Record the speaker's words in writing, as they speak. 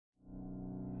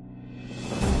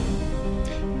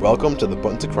Welcome to the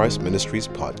Button to Christ Ministries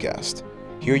podcast.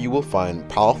 Here you will find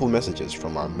powerful messages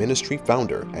from our ministry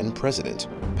founder and president,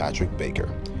 Patrick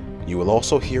Baker. You will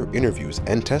also hear interviews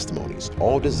and testimonies,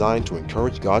 all designed to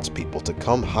encourage God's people to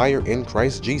come higher in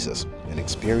Christ Jesus and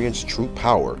experience true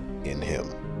power in Him.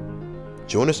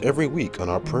 Join us every week on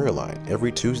our prayer line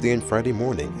every Tuesday and Friday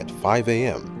morning at 5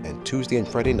 a.m. and Tuesday and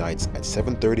Friday nights at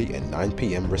 7:30 and 9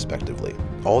 p.m. respectively.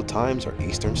 All times are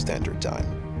Eastern Standard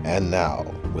Time. And now,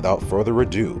 without further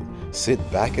ado, sit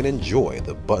back and enjoy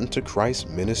the Button to Christ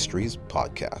Ministries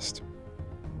podcast.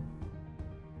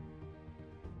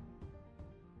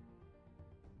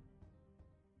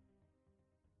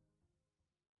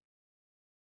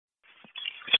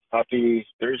 Happy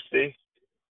Thursday,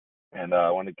 and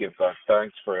I want to give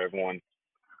thanks for everyone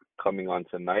coming on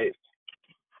tonight.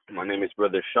 My name is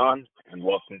Brother Sean, and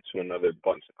welcome to another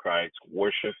Button to Christ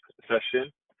worship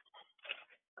session.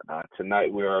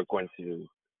 Tonight we are going to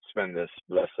spend this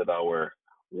blessed hour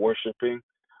worshiping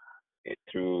it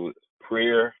through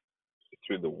prayer,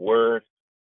 through the Word,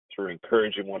 through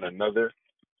encouraging one another.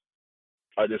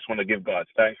 I just want to give God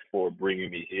thanks for bringing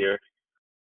me here,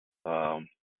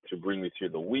 to bring me through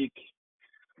the week,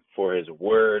 for His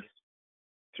Word,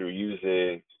 through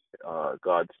using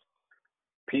God's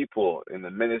people in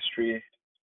the ministry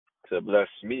to bless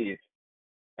me,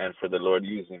 and for the Lord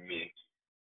using me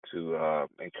to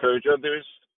encourage others,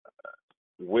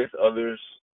 with others,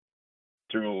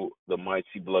 through the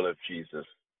mighty blood of Jesus.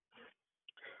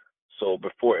 So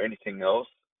before anything else,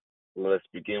 let us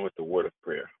begin with the word of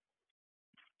prayer.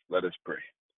 Let us pray.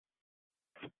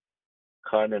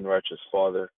 Kind and righteous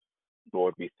Father,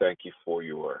 Lord, we thank you for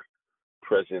your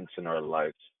presence in our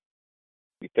lives.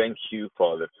 We thank you,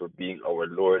 Father, for being our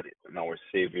Lord and our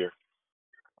Savior,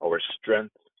 our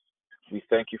strength. We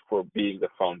thank you for being the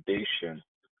foundation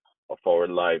of our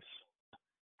lives,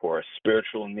 for our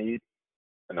spiritual needs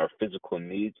and our physical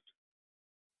needs.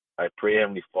 I pray,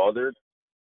 Heavenly Father,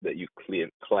 that you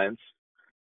cleanse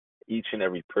each and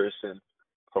every person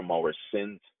from our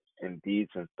sins and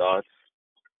deeds and thoughts,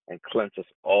 and cleanse us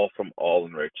all from all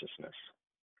unrighteousness.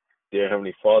 Dear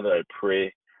Heavenly Father, I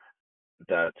pray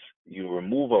that you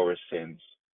remove our sins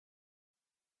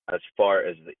as far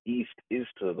as the east is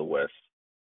to the west.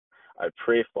 I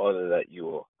pray, Father, that you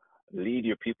will lead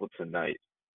your people tonight.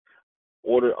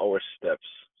 Order our steps.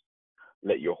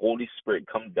 Let your Holy Spirit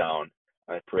come down.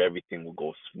 I pray everything will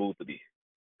go smoothly.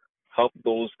 Help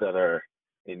those that are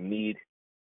in need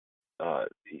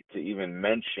to even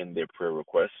mention their prayer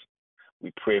requests.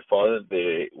 We pray, Father,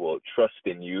 they will trust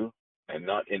in you and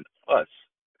not in us,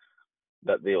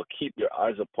 that they will keep their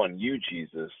eyes upon you,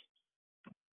 Jesus,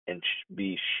 and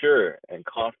be sure and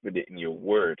confident in your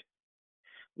word.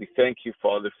 We thank you,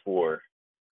 Father, for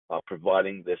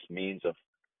providing this means of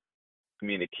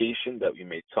communication that we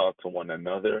may talk to one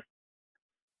another.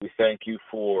 We thank you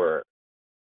for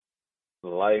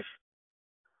life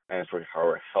and for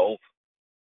our health.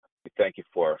 We thank you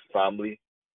for our family.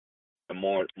 And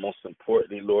most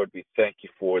importantly, Lord, we thank you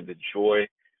for the joy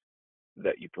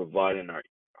that you provide in our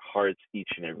hearts each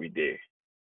and every day.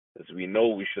 As we know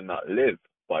we should not live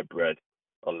by bread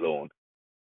alone,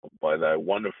 but by thy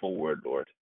wonderful word, Lord.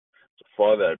 So,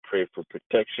 Father, I pray for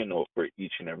protection over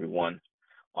each and every one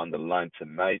on the line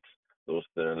tonight, those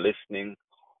that are listening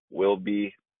will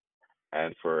be,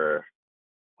 and for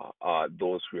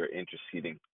those who are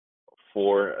interceding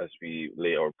for as we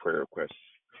lay our prayer requests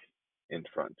in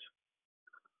front.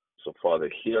 So, Father,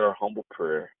 hear our humble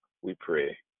prayer, we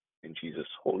pray, in Jesus'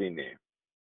 holy name.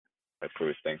 I pray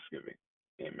with thanksgiving.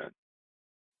 Amen.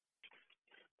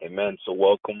 Amen. So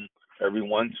welcome,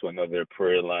 everyone, to another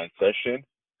prayer line session.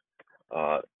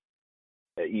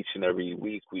 Each and every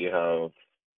week we have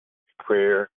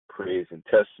prayer, praise, and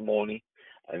testimony.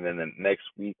 And then the next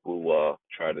week we'll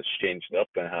try to change it up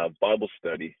and have Bible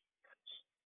study.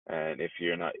 And if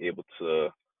you're not able to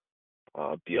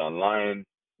be online,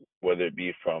 whether it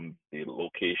be from the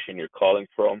location you're calling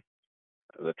from,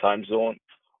 the time zone,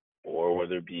 or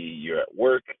whether it be you're at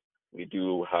work, we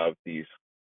do have these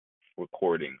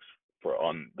recordings for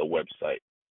on the website.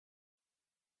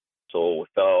 So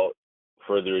without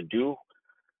further ado,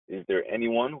 is there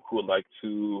anyone who would like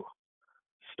to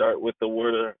start with the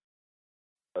word,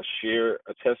 share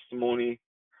a testimony,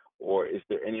 or is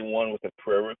there anyone with a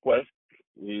prayer request?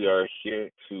 We are here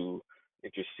to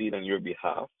intercede on your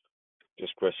behalf.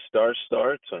 Just press star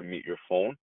to unmute your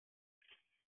phone.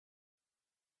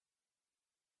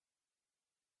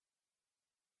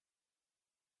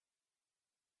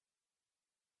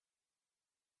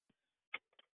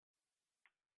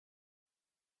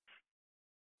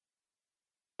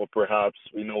 Or perhaps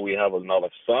we know we have a lot of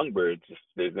songbirds. If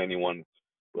there's anyone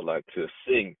would like to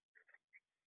sing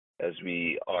as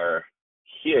we are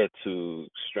here to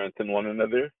strengthen one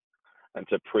another and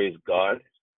to praise God.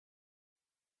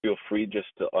 Feel free just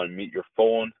to unmute your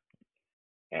phone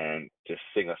and just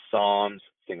sing a psalm,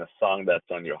 sing a song that's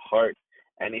on your heart.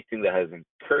 Anything that has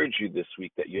encouraged you this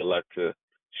week that you'd like to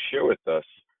share with us,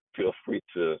 feel free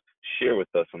to share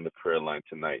with us on the prayer line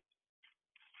tonight.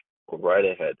 Go right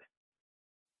ahead.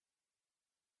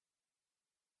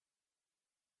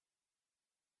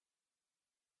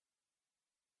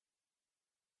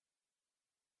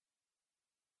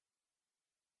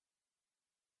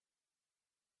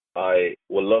 I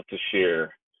would love to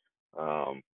share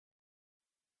a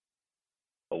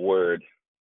word,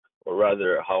 or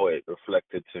rather, how it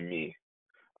reflected to me.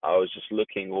 I was just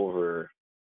looking over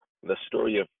the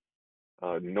story of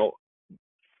no,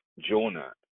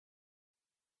 Jonah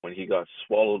when he got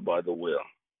swallowed by the whale.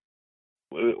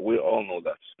 We all know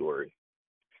that story,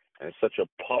 and it's such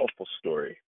a powerful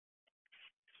story.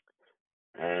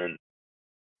 And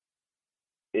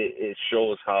it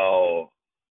shows how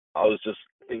I was just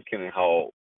thinking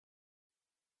how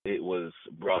it was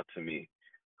brought to me.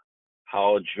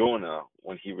 How Jonah,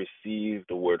 when he received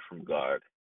the word from God,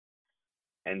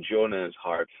 and Jonah's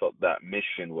heart felt that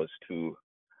mission was too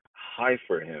high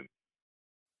for him.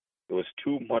 It was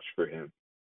too much for him.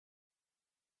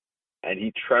 And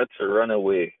he tried to run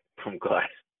away from God.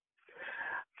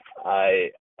 I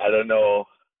don't know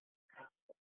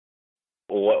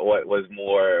what was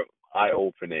more eye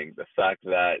opening. The fact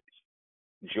that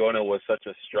Jonah was such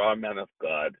a strong man of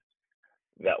God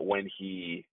that when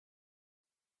he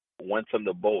went on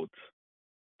the boat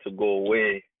to go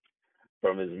away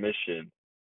from his mission,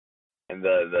 and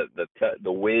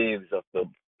the waves of the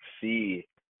sea,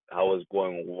 how it was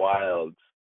going wild,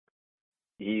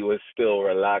 he was still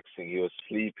relaxing. He was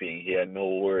sleeping. He had no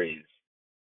worries.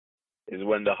 Is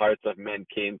when the hearts of men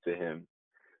came to him,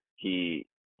 he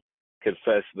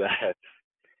confessed that,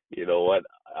 you know what,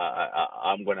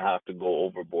 I'm gonna have to go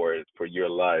overboard for your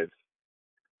life.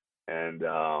 And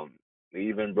he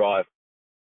even brought,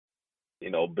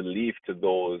 belief to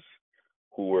those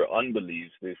who were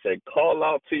unbelievers. They said, call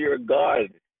out to your God,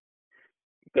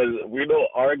 because we know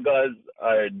our gods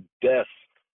are deaf,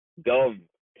 dumb,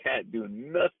 can't do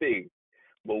nothing.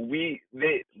 But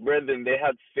brethren, they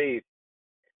had faith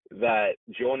that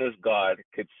Jonah's God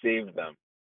could save them.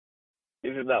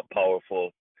 Isn't that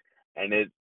powerful? And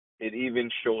it even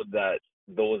showed that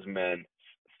those men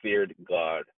feared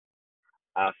God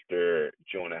after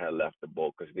Jonah had left the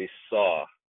boat, because they saw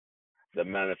the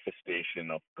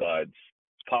manifestation of God's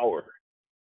power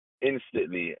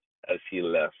instantly as he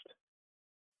left.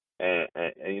 And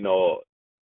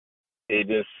it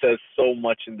just says so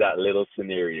much in that little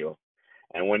scenario.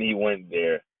 And when he went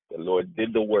there, the Lord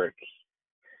did the work.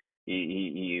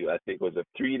 He I think it was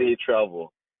a 3-day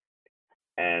travel,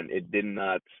 and it did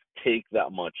not take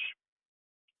that much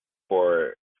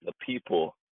for the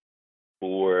people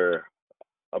who were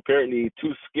apparently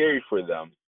too scary for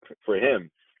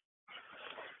him,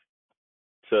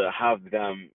 to have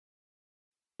them,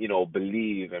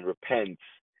 believe and repent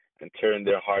and turn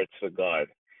their hearts to God.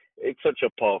 It's such a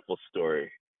powerful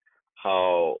story,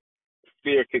 how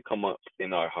fear could come up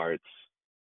in our hearts.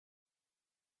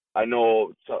 I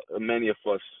know many of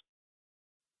us,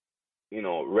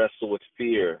 wrestle with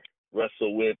fear,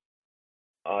 wrestle with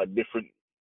different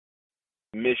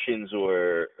missions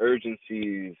or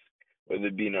urgencies, whether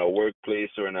it be in our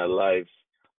workplace or in our lives,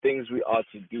 things we ought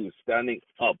to do, standing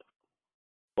up.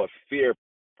 But fear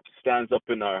stands up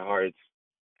in our hearts,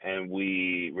 and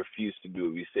we refuse to do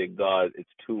it. We say, God, it's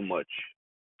too much.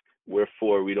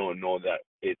 Wherefore, we don't know that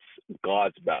it's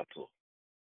God's battle.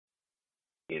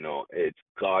 It's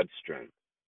God's strength.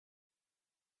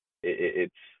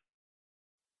 It's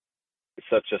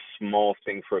such a small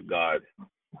thing for God.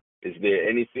 Is there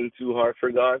anything too hard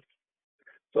for God?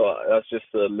 So that's just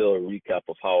a little recap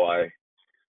of how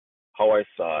I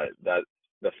saw it. That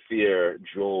the fear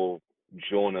drove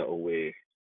Jonah away,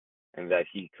 and that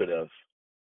he could have,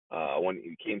 when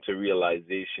he came to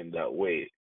realization that,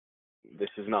 wait, this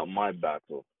is not my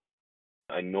battle.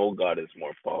 I know God is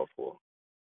more powerful.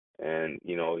 And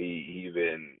he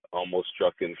even almost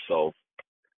struck himself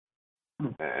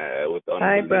with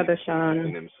Hi, unbelief Brother in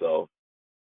Sean. himself.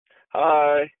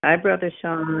 Hi. Hi, Brother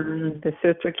Sean. The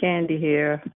Sister Candy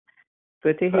here.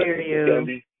 Good to hear you.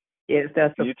 Candy. Yes,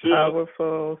 that's You a too.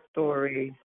 powerful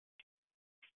story.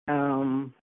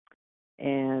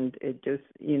 And it just,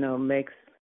 makes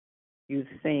you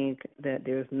think that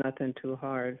there's nothing too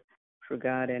hard for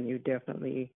God, and you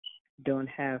definitely don't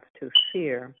have to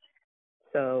fear.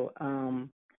 So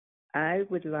I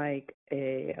would like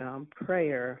a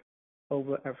prayer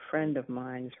over a friend of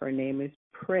mine. Her name is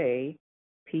Pray,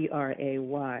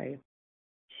 Pray.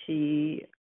 She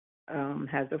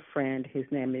has a friend. His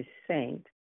name is Saint.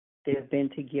 They've been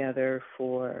together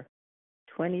for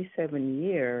 27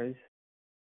 years,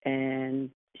 and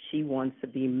she wants to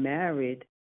be married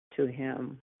to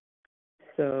him.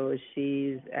 So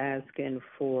she's asking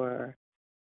for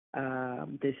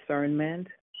discernment,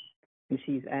 and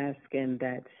she's asking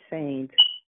that Saint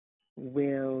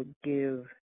will give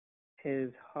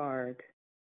his heart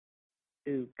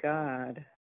to God.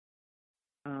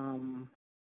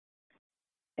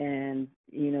 And,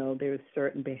 there's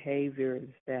certain behaviors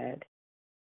that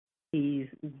he's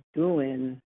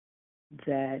doing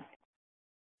that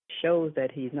shows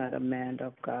that he's not a man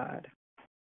of God.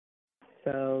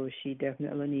 So she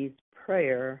definitely needs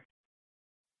prayer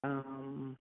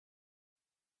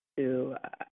to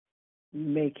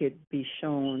make it be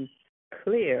shown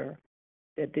clear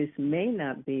that this may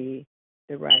not be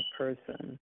the right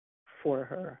person for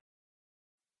her.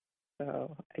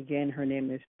 So again, her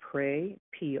name is Pray,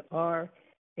 Pray,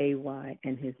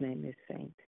 and his name is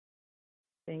Saint.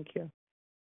 Thank you.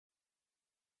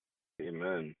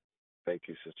 Amen. Thank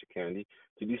you, Sister Candy.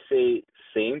 Did you say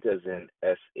Saint as in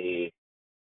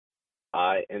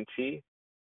Saint?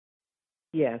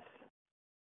 Yes.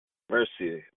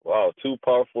 Mercy. Wow, two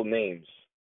powerful names.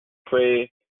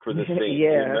 Pray for the saint.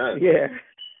 Yeah. Amen. Yeah.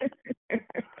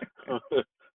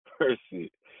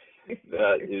 Mercy.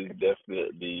 That is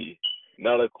definitely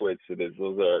not a coincidence.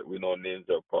 We know names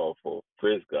are powerful.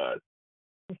 Praise God.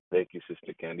 Thank you,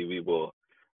 Sister Candy. We will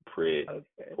pray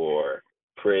for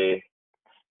Pray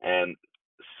and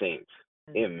Saint.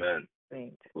 Amen.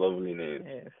 Saint. Lovely names.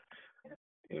 Yes.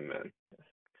 Amen.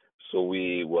 So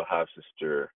we will have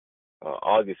Sister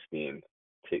Augustine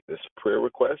take this prayer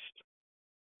request.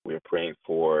 We're praying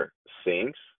for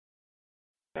saints,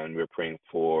 and we're praying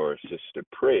for Sister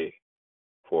Pray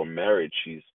for marriage.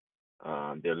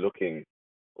 They're looking,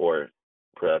 or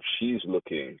perhaps she's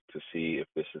looking to see if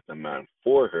this is the man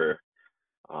for her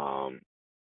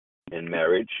in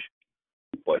marriage,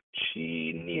 but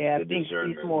she needs the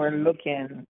discernment. She's more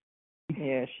looking.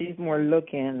 Yeah, she's more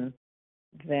looking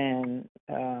than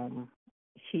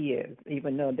he is,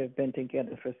 even though they've been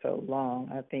together for so long.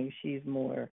 I think she's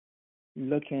more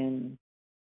looking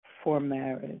for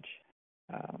marriage.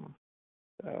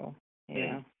 So,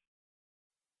 yeah.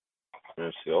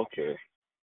 Mercy, okay.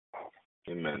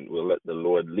 Amen. We'll let the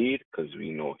Lord lead because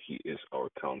we know he is our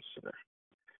counselor.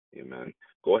 Amen.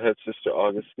 Go ahead, Sister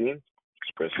Augustine.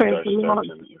 Praise the Lord.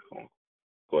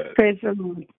 Go ahead. Praise the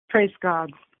Lord. Praise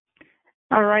God.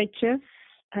 Our righteous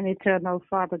and eternal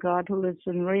Father God who lives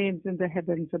and reigns in the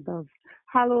heavens above.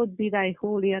 Hallowed be thy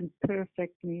holy and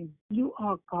perfect name. You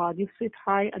are God. You sit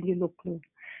high and you look low.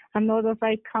 And Lord, as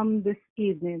I come this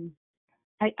evening,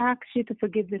 I ask you to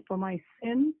forgive me for my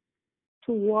sins,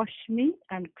 to wash me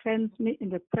and cleanse me in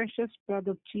the precious blood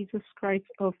of Jesus Christ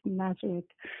of Nazareth.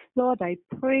 Lord, I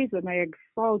praise and I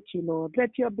exalt you, Lord.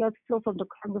 Let your blood flow from the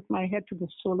crown of my head to the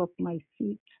sole of my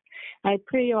feet. I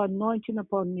pray your anointing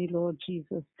upon me, Lord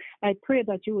Jesus. I pray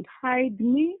that you would hide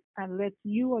me and let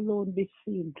you alone be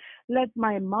seen. Let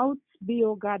my mouth be,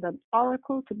 O God, an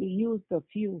oracle to be used of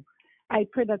you. I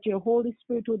pray that your Holy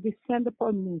Spirit will descend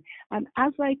upon me. And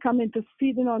as I come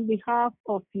interceding on behalf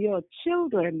of your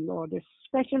children, Lord,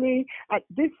 especially at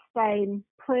this time,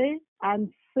 Pray and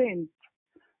Saint,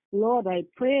 Lord, I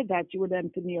pray that you would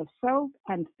empty me yourself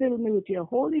and fill me with your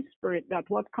Holy Spirit, that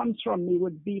what comes from me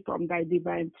would be from thy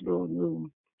divine throne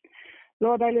room.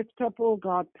 Lord, I lift up, oh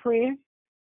God, Pray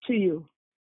to you.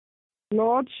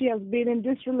 Lord, she has been in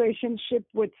this relationship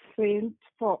with Saint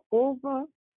for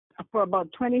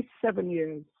about 27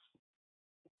 years.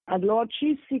 And Lord,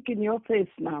 she's seeking your face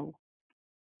now.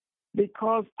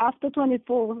 Because after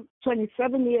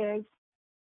 27 years,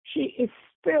 she is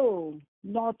still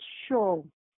not sure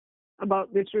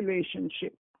about this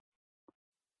relationship.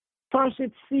 First,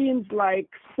 it seems like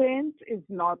Saint is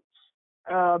not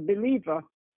a believer.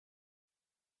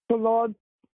 So Lord,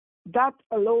 that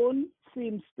alone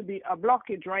seems to be a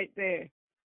blockage right there.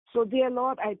 So dear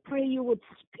Lord, I pray you would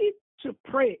speak to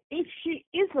Pray, if she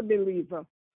is a believer,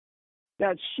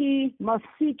 that she must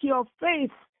seek your face,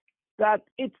 that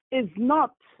it is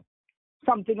not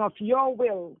something of your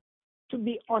will to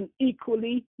be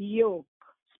unequally yoked.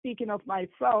 Speaking of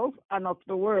myself and of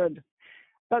the word.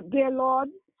 But dear Lord,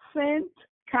 Saint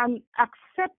can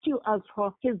accept you as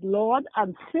his Lord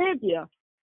and Savior,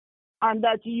 and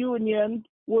that union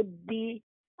would be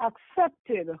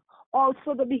accepted.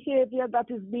 Also, the behavior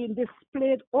that is being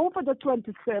displayed over the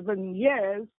 27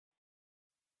 years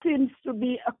seems to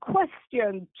be a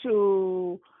question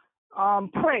to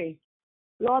Pray,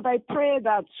 Lord, I pray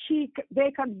that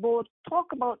they can both talk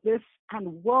about this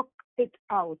and work it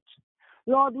out.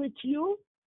 Lord, with you,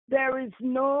 there is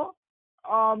no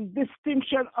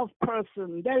distinction of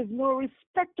person. There is no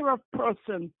respecter of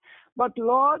person. But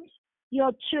Lord,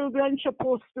 your children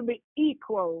supposed to be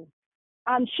equal.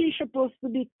 And she's supposed to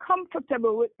be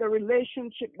comfortable with the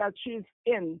relationship that she's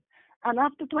in. And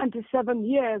after 27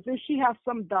 years, if she has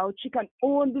some doubt, she can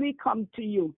only come to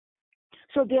you.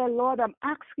 So, dear Lord, I'm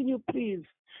asking you, please,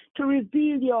 to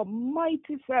reveal your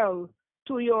mighty self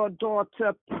to your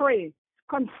daughter. Pray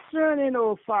concerning,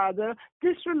 oh Father,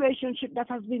 this relationship that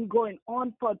has been going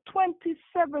on for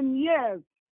 27 years.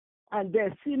 And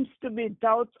there seems to be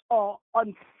doubt or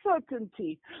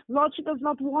uncertainty. Lord, she does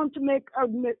not want to make a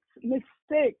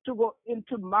mistake to go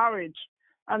into marriage.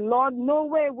 And Lord, no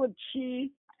way would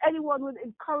anyone would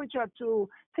encourage her to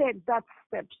take that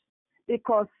step,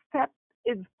 because step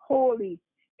is holy.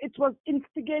 It was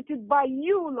instigated by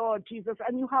you, Lord Jesus,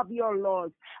 and you have your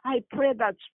laws. I pray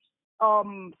that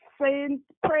Saint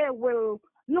prayer will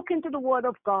look into the word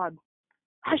of God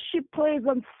as she prays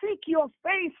and seek your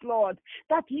face, Lord,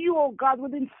 that you, oh God,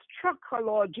 would instruct her,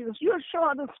 Lord Jesus. You'll show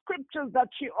her the scriptures that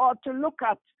she ought to look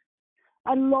at.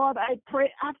 And Lord, I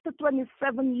pray after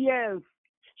 27 years,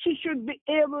 she should be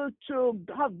able to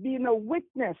have been a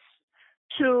witness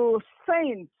to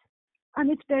saints.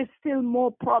 And if there's still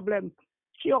more problems,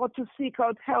 she ought to seek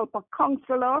out help, a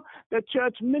counselor, the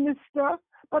church minister.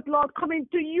 But Lord, coming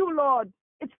to you, Lord,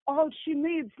 it's all she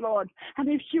needs, Lord. And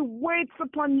if she waits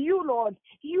upon you, Lord,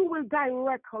 you will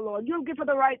direct her, Lord. You'll give her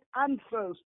the right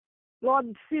answers. Lord,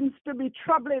 it seems to be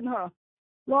troubling her.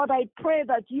 Lord, I pray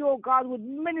that you, oh God, would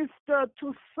minister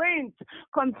to saints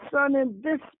concerning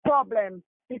this problem,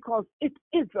 because it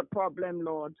is a problem,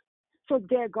 Lord. So,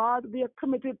 dear God, we have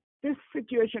committed this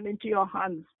situation into your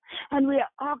hands. And we are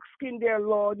asking, dear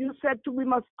Lord, you said we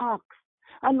must ask.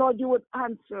 And Lord, you would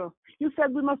answer. You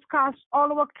said we must cast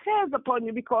all our cares upon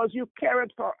you because you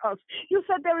cared for us. You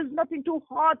said there is nothing too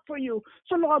hard for you.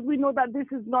 So Lord, we know that this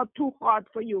is not too hard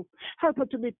for you. Help her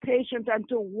to be patient and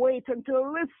to wait and to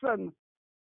listen.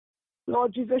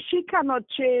 Lord Jesus, she cannot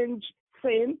change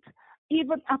Saint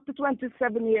even after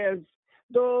 27 years.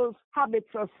 Those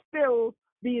habits are still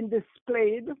being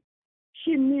displayed.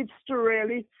 She needs to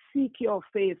really seek your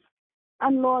face.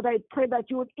 And Lord, I pray that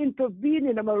you would intervene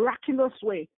in a miraculous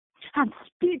way and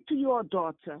speak to your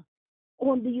daughter.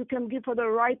 Only you can give her the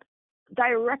right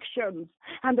directions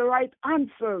and the right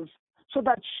answers so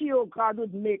that she, oh God,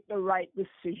 would make the right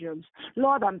decisions.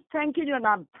 Lord, I'm thanking you and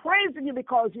I'm praising you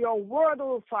because your word,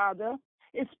 oh Father,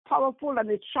 is powerful and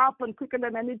it's sharp and quicker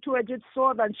than any two-edged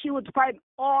sword, and she would find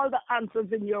all the answers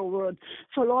in your word.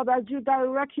 So, Lord, as you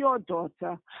direct your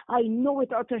daughter, I know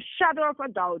without a shadow of a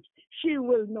doubt, she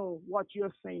will know what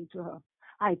you're saying to her.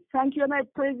 I thank you and I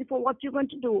praise you for what you're going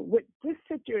to do with this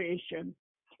situation.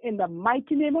 In the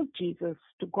mighty name of Jesus,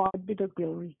 to God be the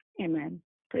glory. Amen.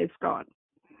 Praise God.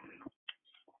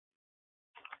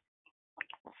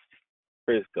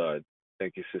 Praise God.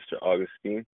 Thank you, Sister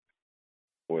Augustine,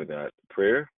 for that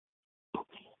prayer.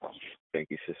 Thank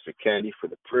you, Sister Candy, for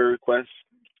the prayer request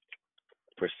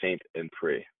for Saint and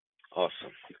Pray.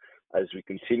 Awesome. As we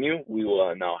continue, we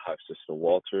will now have Sister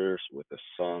Walters with a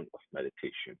song of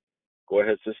meditation. Go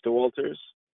ahead, Sister Walters.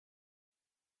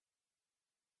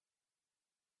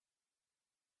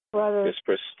 Brother, Just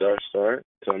press star.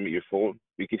 Tell me your phone.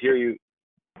 We can hear you.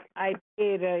 I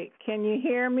did. Can you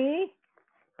hear me?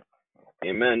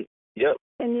 Amen. Yep.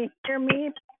 Can you hear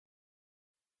me?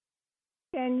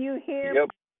 Can you hear Yep.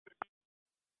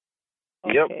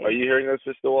 me? Yep. Okay. Are you hearing us,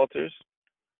 Sister Walters?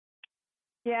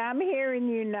 Yeah, I'm hearing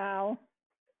you now.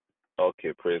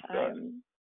 Okay, praise God.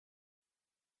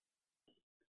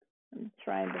 I'm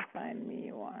trying to find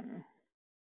me one.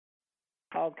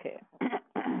 Okay.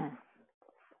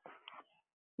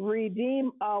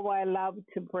 Redeem, oh, I love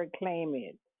to proclaim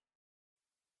it.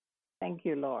 Thank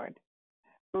you, Lord.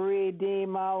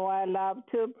 Redeem, oh, I love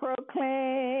to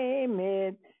proclaim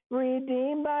it.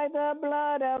 Redeemed by the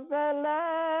blood of the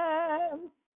Lamb.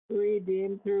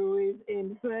 Redeemed through his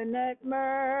infinite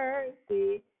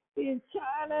mercy. His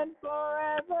child and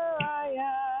forever I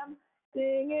am.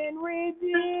 Singing, redeem,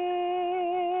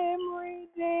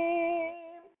 redeem.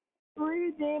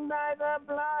 Redeemed by the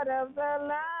blood of the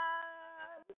Lamb.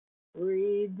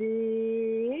 Redeem,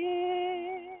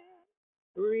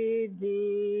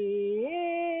 redeem.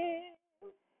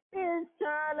 His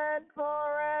child and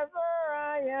forever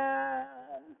I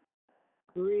am.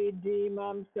 Redeem,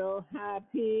 I'm so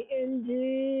happy in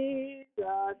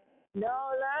Jesus.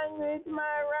 No language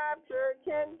my rapture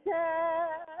can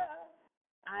tell.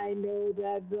 I know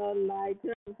that the light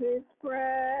of his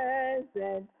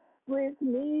presence with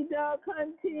me doth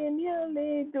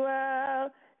continually dwell,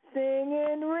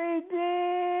 singing, redeem,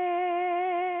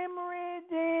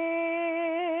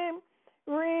 redeem,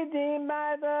 redeemed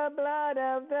by the blood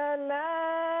of the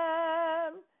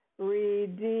Lamb,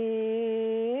 redeem,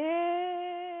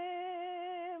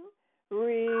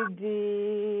 redeem,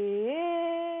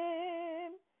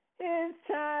 his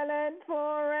talent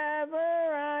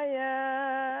forever I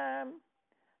am.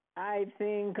 I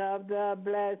think of the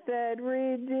blessed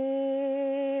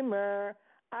Redeemer,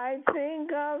 I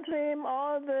think of him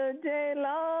all the day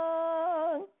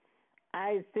long.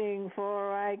 I sing,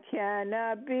 for I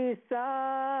cannot be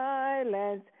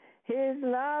silenced, his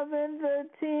love in the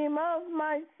theme of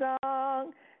my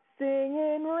song,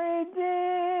 singing, redeem,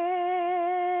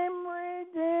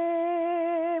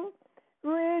 redeem,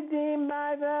 redeemed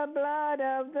by the blood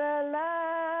of the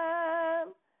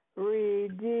Lamb,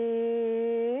 redeem,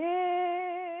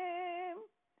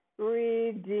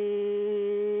 redeem,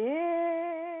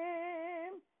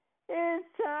 is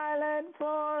silent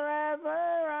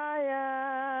forever I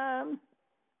am.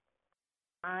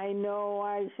 I know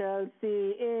I shall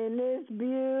see in his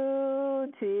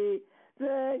beauty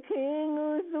the King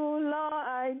whose law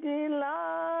I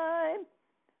delight,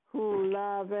 who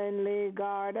lovingly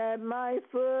guarded my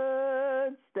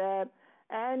footsteps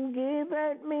and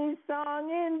giveth me song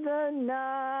in the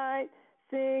night,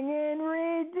 singing,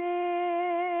 redeem,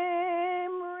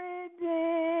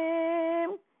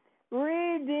 redeem,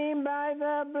 redeemed by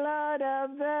the blood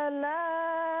of the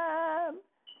Lamb,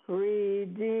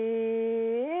 redeem,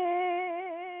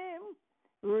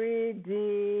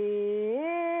 redeem,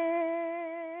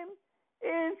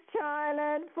 is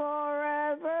silent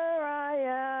forever I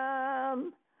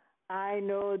am. I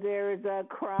know there is a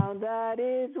crown that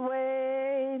is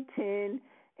waiting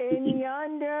in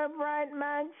yonder bright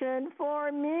mansion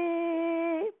for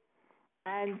me,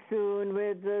 and soon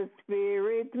with the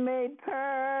Spirit made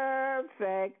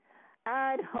perfect,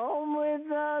 at home with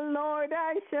the Lord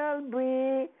I shall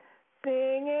be,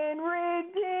 singing,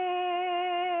 redeem,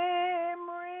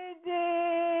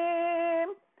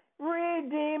 redeem,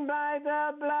 redeemed by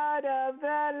the blood of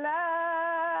the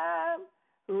Lamb,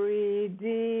 redeem,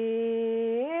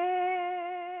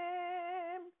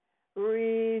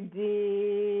 redeem,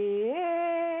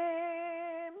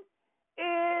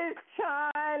 is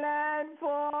silent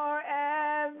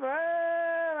forever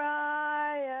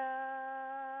I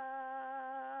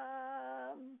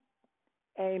am.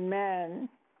 Amen.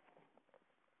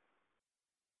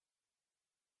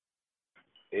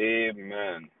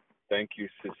 Amen. Thank you,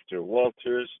 Sister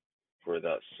Walters, for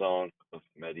that song of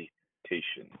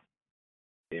meditation.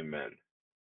 Amen.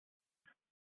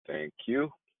 Thank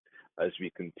you. As we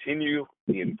continue,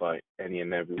 we invite any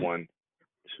and everyone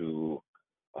to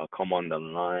come on the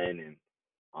line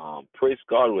and praise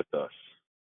God with us.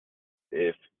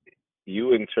 If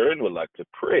you in turn would like to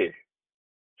pray,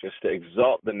 just to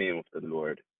exalt the name of the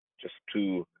Lord, just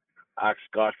to ask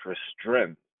God for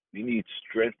strength. We need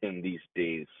strength in these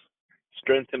days,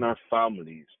 strength in our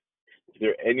families. Is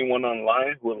there anyone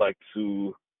online who would like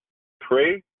to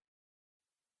pray?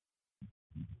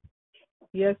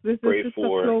 Yes, this Pray is Sister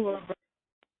for. Clover.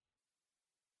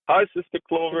 Hi, Sister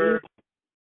Clover.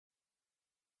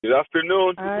 Good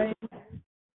afternoon.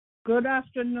 Good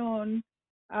afternoon.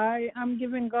 I am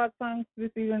giving God thanks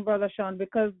this evening, Brother Sean,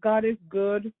 because God is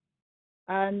good.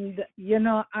 And,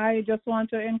 I just want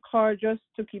to encourage us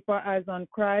to keep our eyes on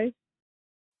Christ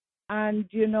and,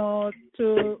 to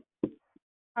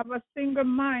have a single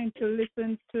mind to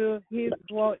listen to his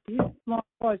voice, his small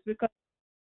voice, because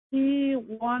he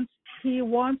wants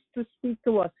to speak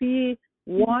to us. He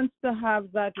wants to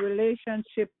have that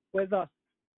relationship with us.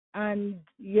 And,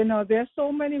 there's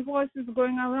so many voices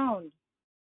going around.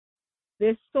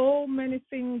 There's so many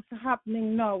things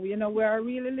happening now. We are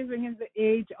really living in the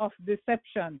age of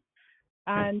deception.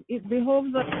 And it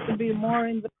behoves us to be more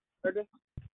in the Word,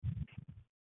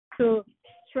 to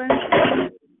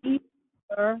strengthen each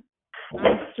other,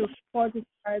 and to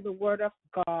fortify the Word of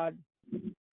God.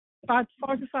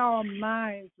 Fortify our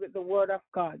minds with the Word of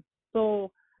God.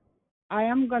 So I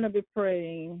am going to be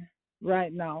praying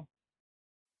right now.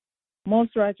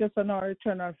 Most righteous and our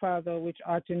eternal Father, which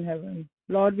art in heaven,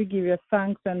 Lord, we give you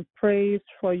thanks and praise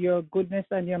for your goodness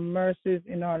and your mercies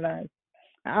in our lives.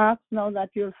 I ask now that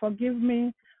you'll forgive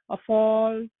me of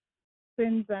all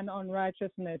sins and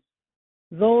unrighteousness,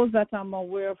 those that I'm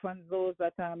aware of and those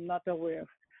that I'm not aware of.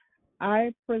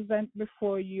 I present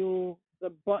before you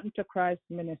the Button to Christ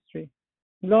ministry.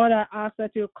 Lord, I ask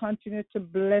that you'll continue to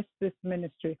bless this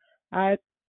ministry. I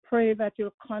pray that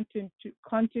you'll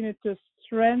continue to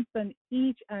strengthen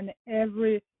each and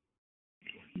every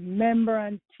member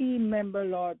and team member,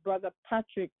 Lord, Brother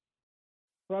Patrick,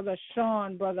 Brother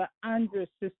Sean, Brother Andrew,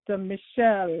 Sister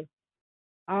Michelle.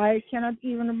 I cannot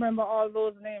even remember all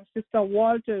those names. Sister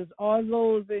Walters, all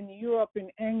those in Europe, in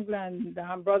England,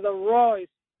 Brother Royce,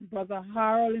 Brother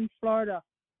Harold in Florida,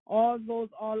 all those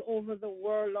all over the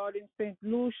world, Lord, in St.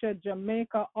 Lucia,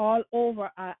 Jamaica, all over.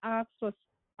 I ask for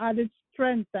added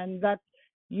strength and that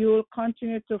you will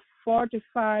continue to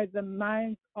fortify the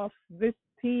minds of this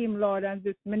team, Lord, and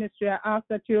this ministry. I ask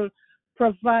that you'll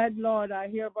provide, Lord. I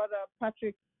hear Brother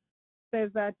Patrick says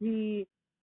that he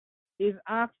is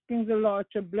asking the Lord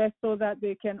to bless so that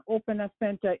they can open a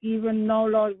center. Even now,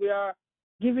 Lord, we are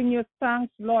giving you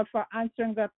thanks, Lord, for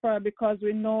answering that prayer because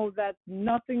we know that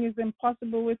nothing is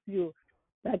impossible with you,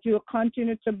 that you'll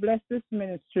continue to bless this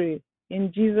ministry.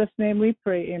 In Jesus' name we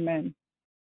pray, amen.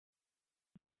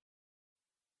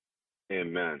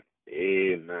 Amen.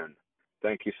 Amen.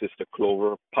 Thank you, Sister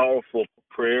Clover. Powerful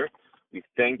prayer. We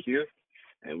thank you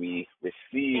and we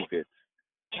receive it.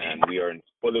 And we are in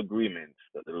full agreement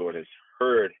that the Lord has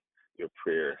heard your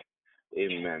prayer.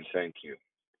 Amen. Thank you.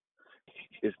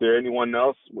 Is there anyone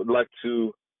else who would like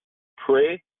to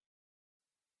pray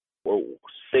or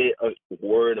say a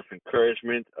word of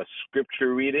encouragement, a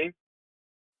scripture reading?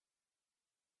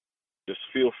 Just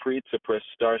feel free to press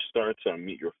star to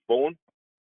unmute your phone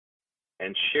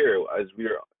and share as we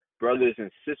are brothers and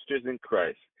sisters in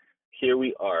Christ. Here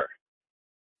we are,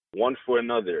 one for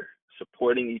another,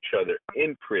 supporting each other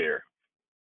in prayer.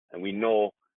 And we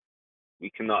know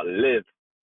we cannot live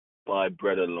by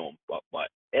bread alone, but by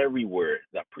every word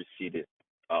that proceeded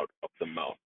out of the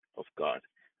mouth of God.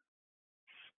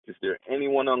 Is there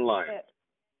anyone online?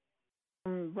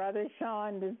 Brother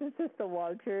Sean, this is Sister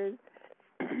Walters,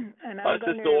 and Hi, I'm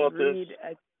going Sister to Walters.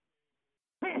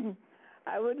 read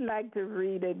I would like to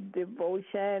read a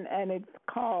devotion, and it's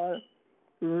called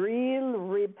Real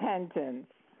Repentance.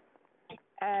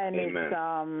 And Amen. It's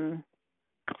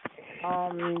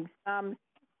Psalm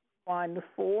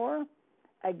 1:4.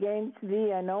 Against thee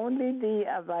and only thee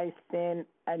have I sinned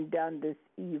and done this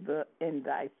evil in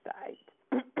thy sight.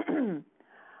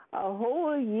 A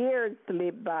whole year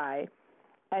slipped by,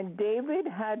 and David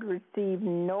had received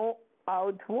no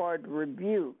outward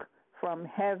rebuke from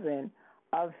heaven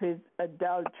of his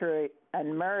adultery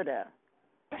and murder.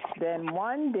 Then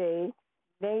one day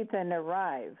Nathan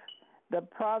arrived. The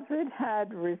prophet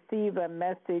had received a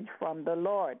message from the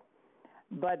Lord,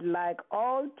 but like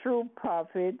all true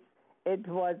prophets, it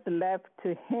was left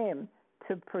to him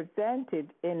to present it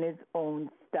in his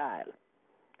own style.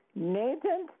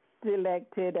 Nathan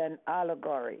selected an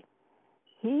allegory.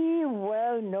 He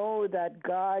well knew that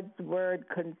God's word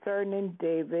concerning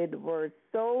David were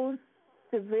so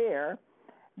severe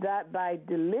that by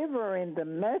delivering the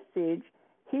message,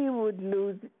 he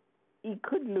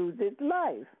could lose his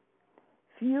life.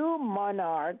 Few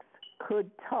monarchs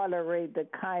could tolerate the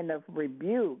kind of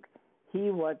rebuke he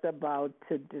was about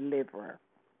to deliver.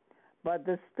 But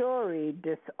the story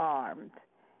disarmed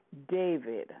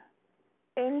David.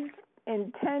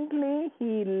 Intently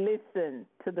he listened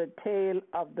to the tale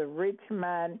of the rich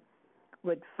man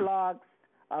with flocks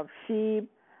of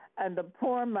sheep and the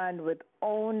poor man with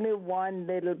only one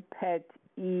little pet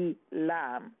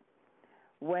lamb.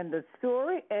 When the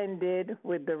story ended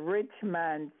with the rich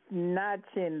man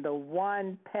snatching the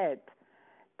one pet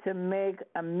to make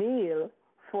a meal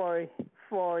for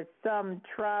some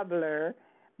traveler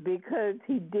because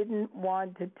he didn't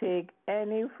want to take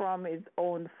any from his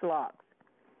own flocks,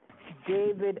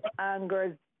 David's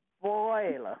anger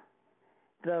boiled.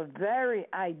 The very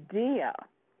idea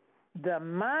that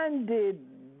man did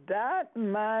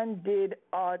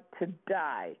ought to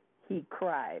die, he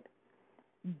cried.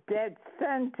 Death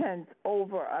sentence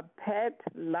over a pet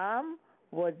lamb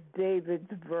was David's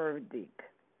verdict.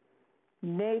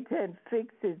 Nathan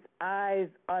fixed his eyes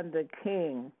on the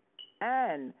king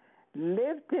and,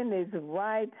 lifting his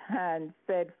right hand,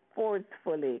 said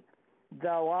forcefully,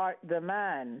 "Thou art the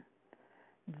man."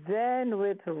 Then,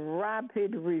 with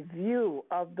rapid review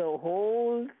of the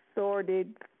whole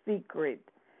sordid secret,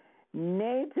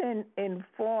 Nathan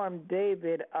informed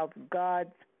David of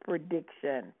God's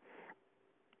prediction.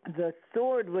 The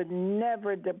sword would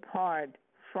never depart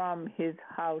from his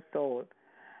household,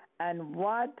 and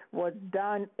what was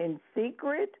done in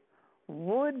secret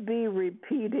would be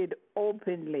repeated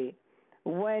openly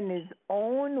when his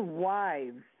own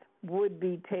wives would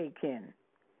be taken.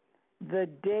 The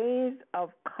days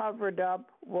of covered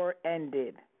up were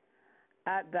ended.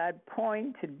 At that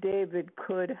point, David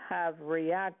could have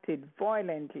reacted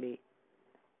violently.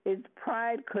 His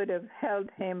pride could have held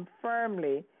him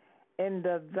firmly in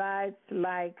the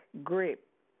vice-like grip.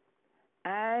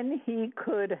 and he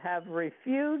could have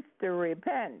refused to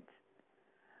repent.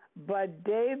 But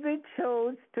David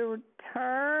chose to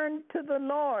turn to the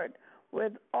Lord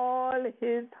with all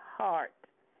his heart.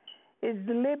 His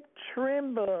lip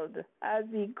trembled as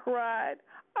he cried,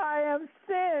 I have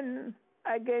sinned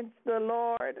against the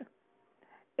Lord.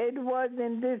 It was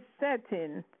in this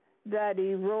setting that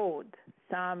he wrote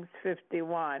Psalms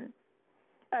 51.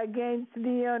 Against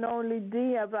thee and only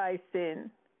thee have I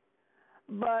sinned.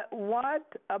 But what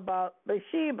about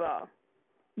Bathsheba,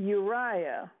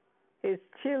 Uriah, his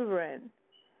children?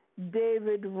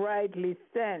 David rightly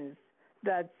sensed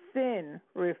that sin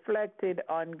reflected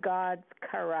on God's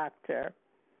character,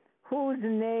 whose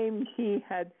name he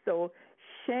had so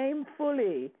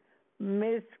shamefully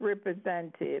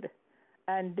misrepresented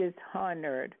and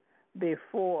dishonored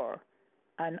before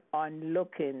an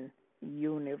onlooking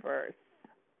universe.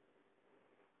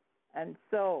 And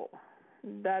so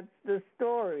that's the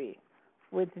story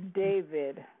with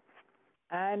David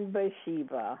and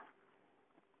Bathsheba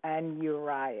and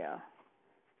Uriah.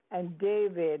 And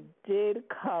David did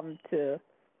come to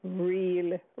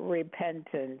real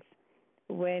repentance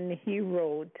when he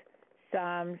wrote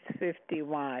Psalms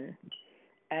 51.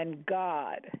 And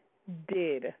God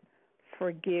did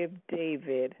forgive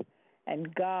David.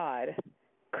 And God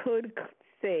could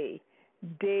say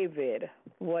David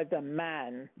was a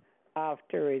man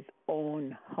after his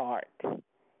own heart,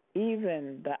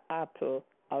 even the apple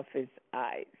of his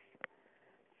eyes.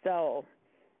 So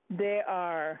there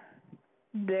are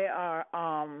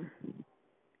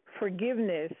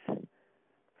forgiveness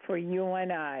for you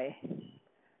and I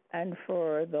and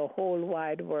for the whole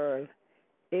wide world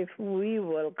if we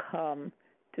will come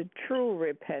to true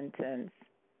repentance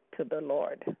to the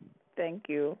Lord. Thank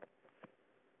you.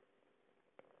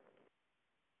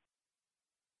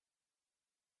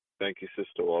 Thank you,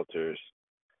 Sister Walters,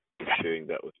 for sharing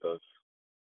that with us.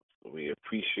 We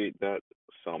appreciate that.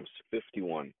 Psalms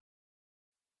 51,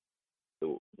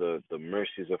 the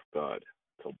mercies of God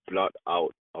to blot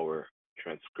out our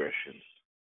transgressions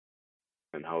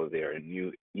and how they are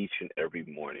new each and every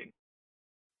morning.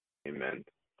 Amen.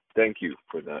 Thank you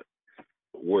for that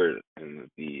word in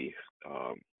the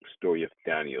story of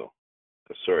Daniel.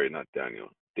 Sorry, not Daniel,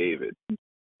 David.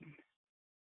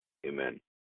 Amen.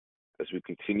 As we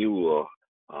continue, we'll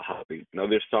have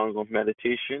another song of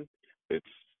meditation. It's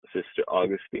Sister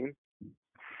Augustine.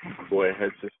 Go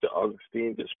ahead, Sister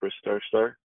Augustine. Just press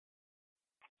star.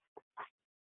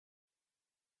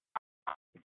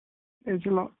 Praise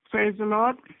the Lord. Praise the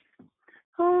Lord.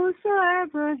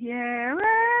 Whosoever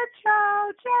heareth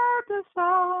shall shout the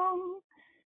song,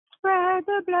 spread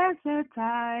the blessed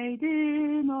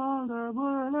tidings all the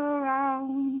world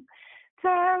around.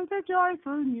 Tell the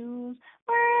joyful news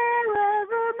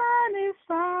wherever man is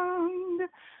found.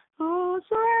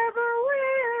 Whosoever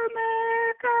will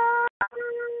make come,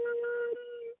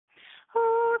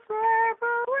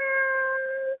 whosoever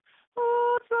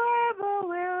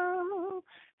will,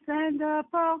 send a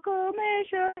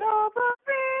proclamation over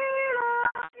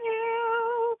freedom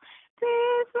hill.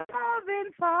 'Tis the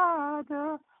loving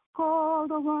Father, called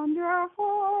the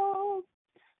wonderful.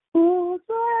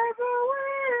 Whosoever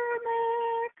will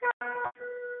make come,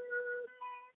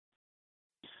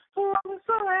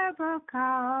 whosoever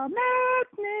cometh,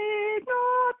 need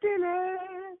not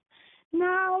delay.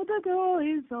 Now the door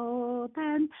is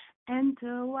open,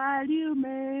 enter while you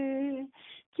may.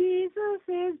 Jesus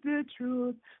is the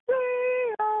truth,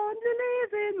 the only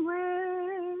living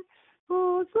way.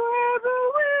 Whosoever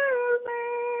will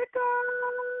make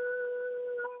come,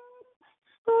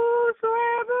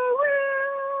 whosoever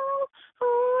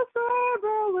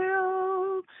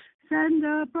will, send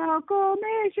a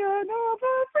proclamation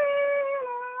over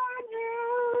freedom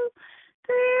hill.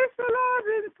 'Tis the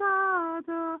loving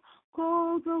Father,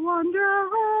 called the wonder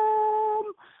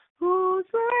home.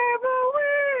 Whosoever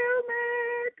will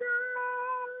make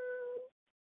come,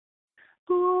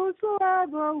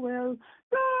 whosoever will,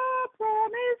 the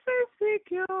promise is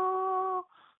secure.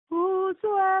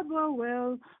 Whosoever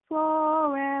will,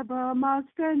 forever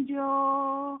must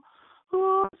endure.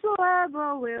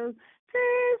 Whosoever will,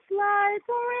 'tis life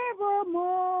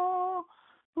forevermore.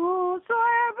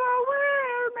 Whosoever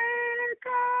will make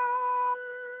come,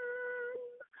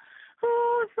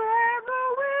 whosoever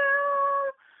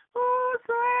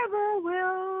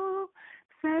will,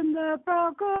 send the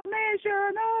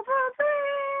proclamation over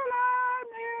Zion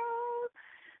Hill.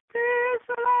 'Tis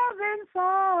the loving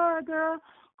Father,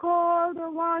 called the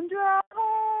wanderer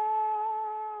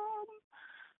home.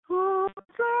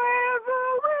 Whosoever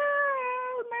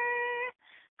will may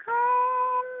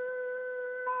come.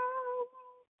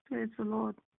 Praise the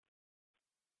Lord.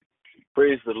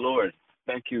 Praise the Lord.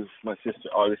 Thank you, my sister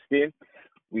Augustine.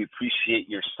 We appreciate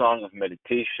your song of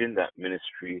meditation. That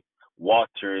ministry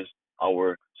waters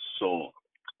our soul,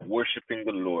 worshiping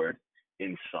the Lord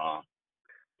in song.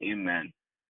 Amen.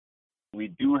 We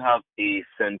do have a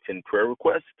sent in prayer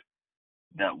request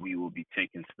that we will be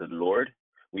taking to the Lord.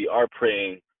 We are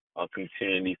praying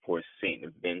continually for Saint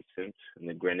Vincent and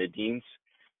the Grenadines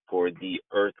for the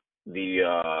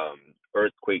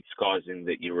earthquakes causing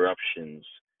the eruptions,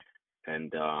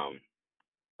 and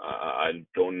I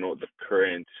don't know the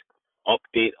current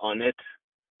update on it,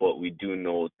 but we do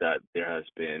know that there has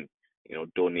been,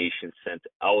 donations sent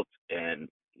out, and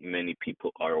many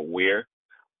people are aware.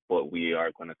 But we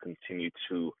are going to continue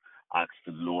to ask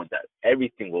the Lord that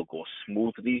everything will go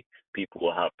smoothly. People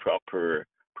will have proper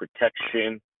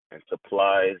protection and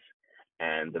supplies,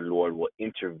 and the Lord will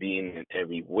intervene in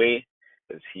every way,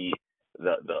 as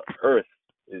the earth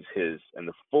is His, and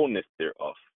the fullness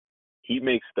thereof. He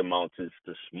makes the mountains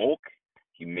to smoke.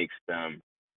 He makes them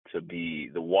to be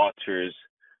the waters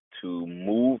to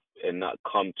move and not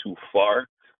come too far.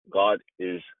 God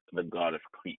is the God of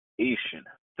creation.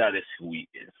 That is who He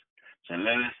is. So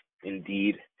let us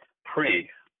indeed pray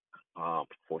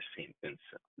for Saint Vincent.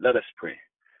 Let us pray.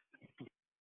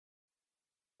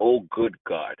 O good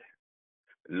God,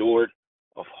 Lord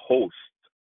of hosts,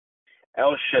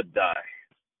 El Shaddai,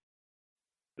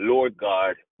 Lord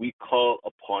God, we call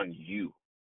upon you,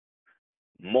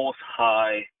 Most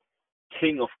High,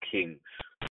 King of Kings.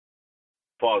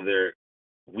 Father,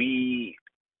 we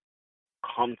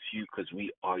come to you because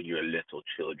we are your little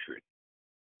children.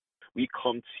 We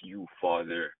come to you,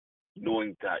 Father,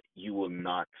 knowing that you will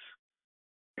not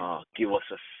give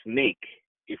us a snake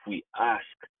if we ask,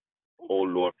 O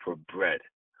Lord, for bread,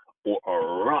 or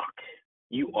a rock.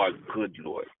 You are good,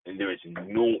 Lord, and there is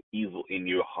no evil in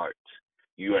your heart.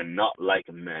 You are not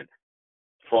like men.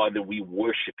 Father, we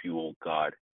worship you, O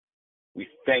God. We're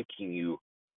thanking you,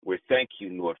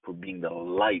 Lord, for being the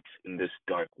light in this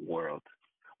dark world.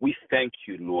 We thank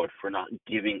you, Lord, for not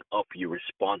giving up your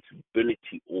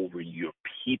responsibility over your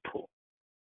people,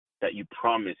 that you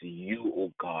promise you,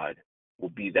 O God, will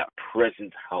be that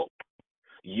present help.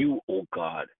 You, O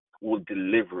God, will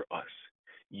deliver us.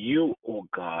 You, O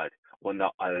God, will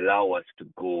not allow us to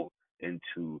go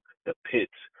into the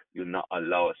pits. You'll not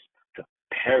allow us to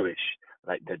perish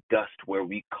like the dust where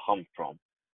we come from,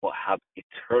 but have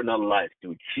eternal life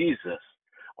through Jesus,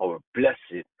 our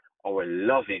blessed, our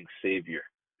loving Savior.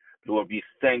 Lord, we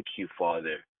thank you,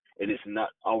 Father. It is not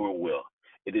our will.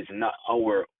 It is not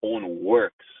our own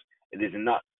works. It is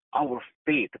not our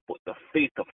faith, but the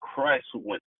faith of Christ who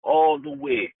went all the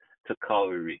way to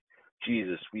Calvary.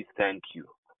 Jesus, we thank you.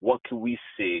 What can we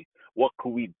say? What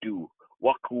can we do?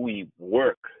 What can we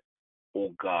work,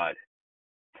 oh God,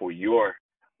 for your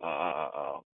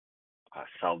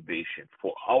salvation,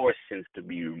 for our sins to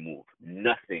be removed?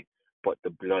 Nothing but the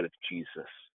blood of Jesus.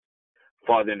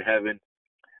 Father in heaven,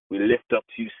 we lift up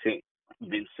to you St.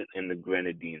 Vincent and the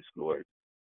Grenadines, Lord.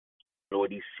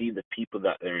 Lord, you see the people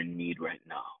that are in need right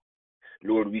now.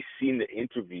 Lord, we've seen the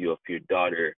interview of your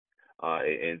daughter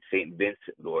in St.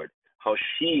 Vincent, Lord, how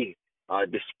she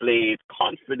displayed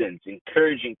confidence,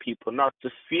 encouraging people not to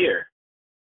fear.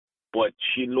 But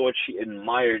Lord, she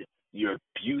admired your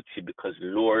beauty because,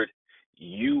 Lord,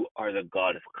 you are the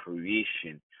God of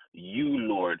creation. You,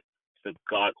 Lord, the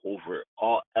God over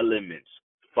all elements,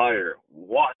 fire,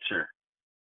 water,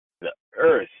 the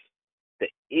earth, the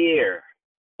air.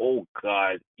 Oh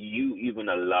God, you even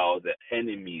allow the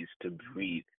enemies to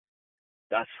breathe.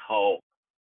 That's how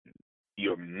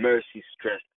your mercy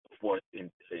stretched forth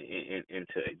into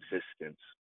existence.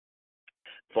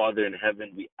 Father in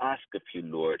heaven, we ask of you,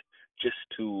 Lord, just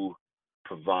to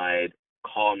provide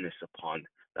calmness upon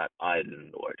that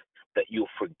island, Lord, that you'll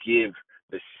forgive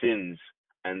the sins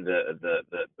and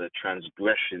the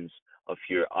transgressions of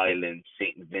your island,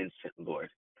 St. Vincent, Lord,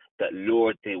 that,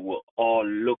 Lord, they will all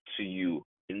look to you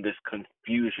in this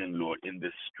confusion, Lord, in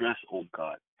this stress, oh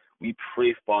God. We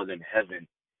pray, Father in heaven,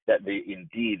 that they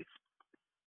indeed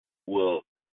will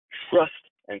trust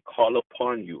and call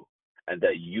upon you, and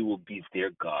that you will be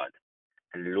their God.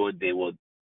 And Lord, they will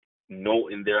know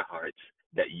in their hearts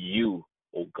that you,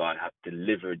 oh God, have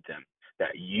delivered them,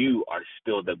 that you are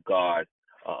still the God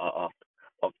of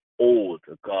old,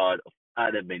 the God of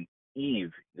Adam and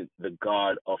Eve, the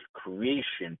God of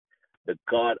creation, the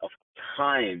God of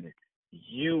time.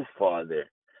 You, Father,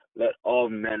 let all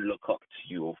men look up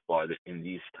to you, oh Father, in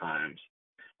these times.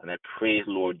 And I pray,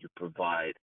 Lord, you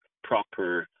provide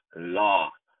proper law,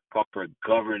 proper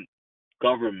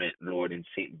government, Lord, in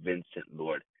St. Vincent,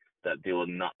 Lord, that they will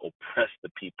not oppress the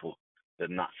people, Do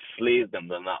not slave them.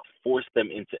 Do not force them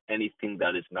into anything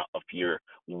that is not of your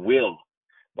will.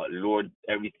 But Lord,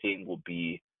 everything will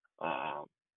be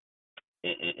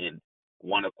in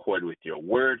one accord with your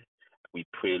word. We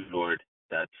pray, Lord,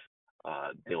 that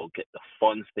they will get the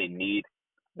funds they need,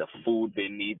 the food they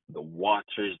need, the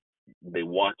water they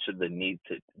need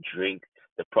to drink,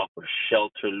 the proper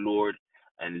shelter, Lord.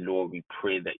 And Lord, we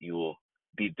pray that you will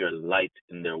be their light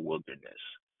in their wilderness.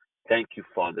 Thank you,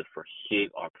 Father, for hearing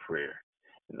our prayer.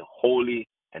 In the holy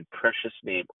and precious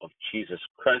name of Jesus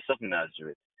Christ of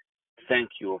Nazareth, thank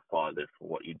you, O Father, for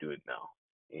what you're doing now.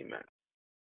 Amen.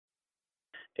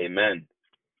 Amen.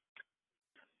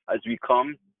 As we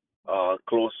come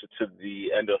closer to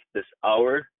the end of this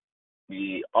hour,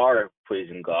 we are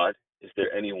praising God. Is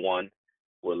there anyone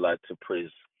who would like to praise?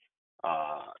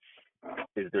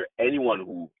 Is there anyone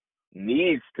who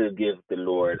needs to give the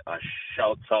Lord a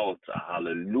shout out, a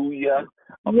hallelujah,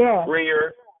 a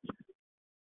prayer?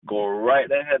 Go right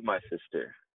ahead, my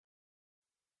sister.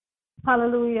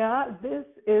 Hallelujah. This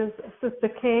is Sister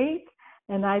Kate,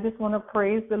 and I just want to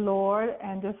praise the Lord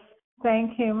and just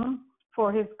thank him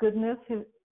for his goodness,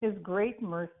 his great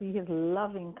mercy, his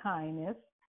loving kindness,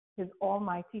 his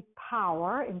almighty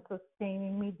power in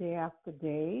sustaining me day after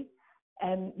day.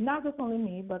 And not just only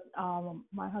me, but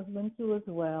my husband too as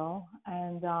well,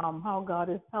 and how God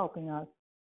is helping us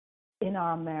in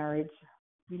our marriage.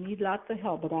 We need lots of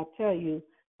help, but I tell you,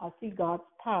 I see God's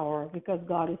power because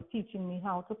God is teaching me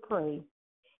how to pray.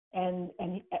 And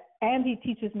he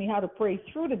teaches me how to pray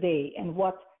through the day and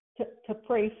what to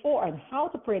pray for and how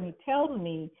to pray. And he tells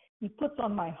me, he puts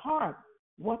on my heart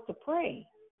what to pray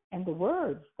and the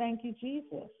words. Thank you,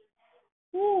 Jesus.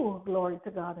 Ooh, glory to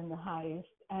God in the highest.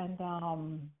 And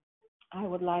I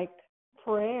would like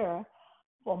prayer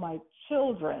for my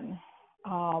children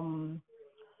and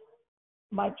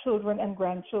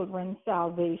grandchildren's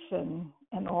salvation,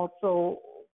 and also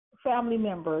family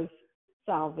members'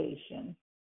 salvation,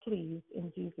 please, in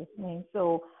Jesus' name.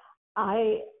 So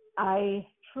I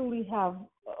truly have,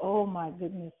 oh my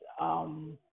goodness,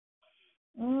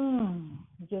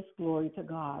 just glory to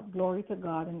God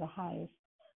in the highest.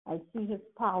 I see his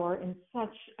power in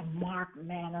such a marked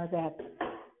manner that,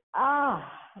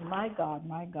 my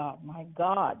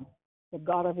God, the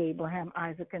God of Abraham,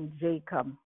 Isaac, and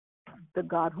Jacob, the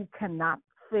God who cannot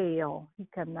fail. He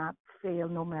cannot fail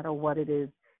no matter what it is.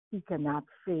 He cannot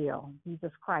fail.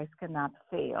 Jesus Christ cannot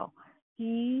fail.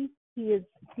 He is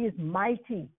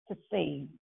mighty to save,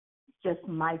 just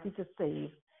mighty to save.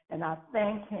 And I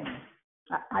thank him.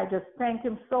 I just thank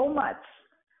him so much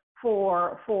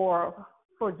for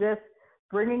just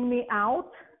bringing me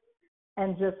out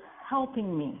and just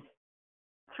helping me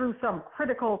through some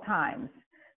critical times.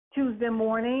 Tuesday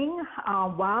morning,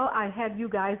 while I had you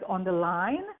guys on the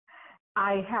line,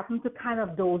 I happened to kind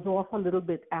of doze off a little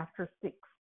bit after 6.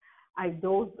 I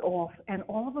dozed off, and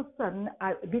all of a sudden,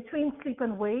 between sleep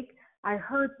and wake, I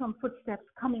heard some footsteps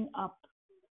coming up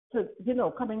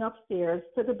coming upstairs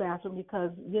to the bathroom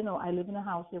because, I live in a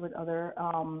house here with other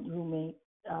roommate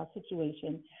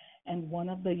situation, and one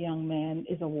of the young men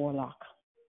is a warlock.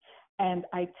 And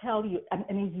I tell you, and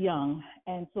he's young,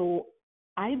 and so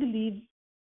I believe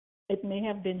it may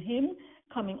have been him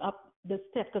coming up the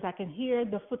steps because I can hear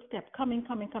the footsteps coming.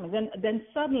 Then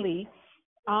suddenly,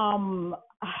 I'm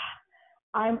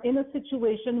in a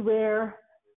situation where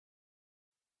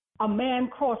a man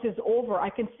crosses over.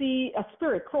 I can see a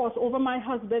spirit cross over my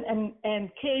husband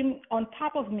and came on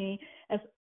top of me as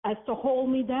to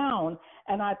hold me down.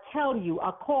 And I tell you,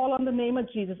 I call on the name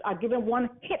of Jesus. I give him one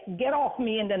hit. Get off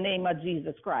me in the name of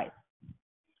Jesus Christ.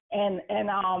 And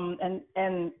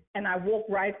I woke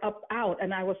right up out,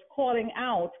 and I was calling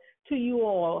out to you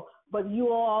all, but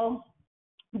you all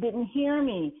didn't hear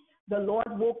me. The Lord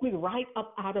woke me right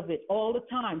up out of it all the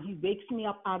time. He wakes me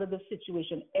up out of the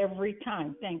situation every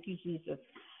time. Thank you, Jesus.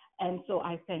 And so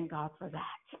I thank God for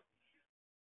that.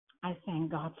 I thank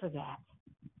God for that.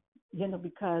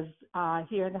 Because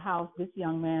here in the house, this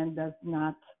young man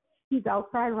he's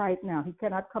outside right now. He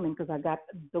cannot come in because I got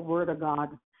the word of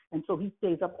God. And so he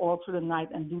stays up all through the night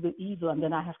and do the evil. And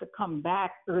then I have to come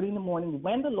back early in the morning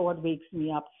when the Lord wakes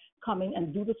me up, come in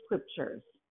and do the scriptures.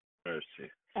 Mercy.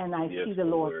 And I see the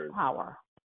Lord's power.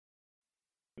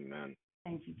 Amen.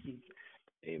 Thank you, Jesus.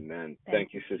 Amen.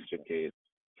 Thank you, Sister Kate.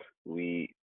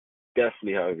 We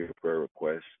definitely have your prayer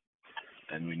request,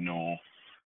 and we know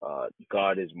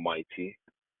God is mighty,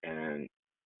 and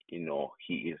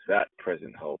He is that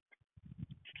present help.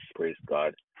 Praise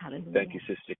God. Hallelujah. Thank you,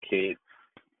 Sister Kate.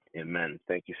 Amen.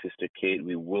 Thank you, Sister Kate.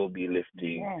 We will be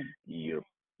lifting you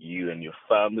and your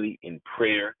family in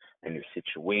prayer, and your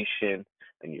situation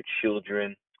and your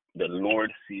children. The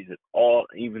Lord sees it all,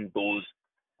 even those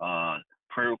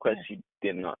prayer requests you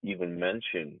did not even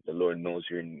mention. The Lord knows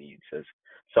your needs. As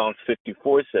Psalm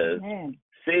 54 says, Amen.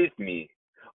 save me,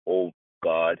 O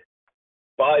God,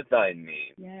 by thy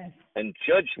name, Yes. and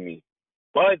judge me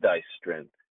by thy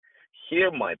strength.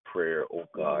 Hear my prayer, O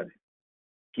God.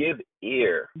 Give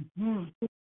ear,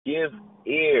 give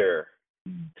ear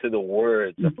to the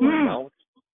words of my mouth,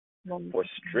 for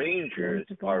strangers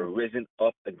are risen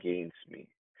up against me,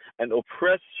 and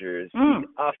oppressors seek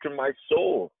after my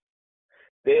soul.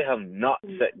 They have not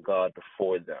set God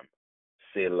before them.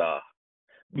 Selah.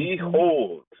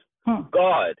 Behold,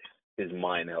 God is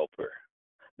mine helper.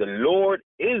 The Lord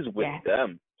is with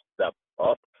them that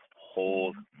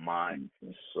uphold my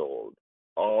soul.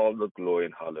 All the glory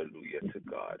and hallelujah to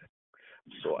God.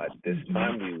 So at this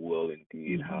time, we will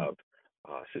indeed have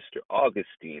Sister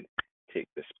Augustine take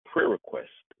this prayer request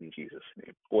in Jesus'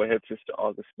 name. Go ahead, Sister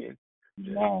Augustine.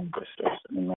 Amen.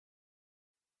 Amen.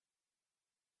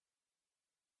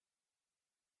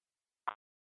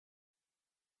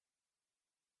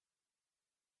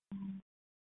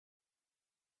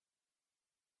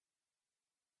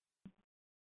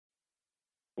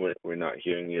 We're not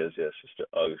hearing you as Sister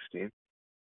Augustine.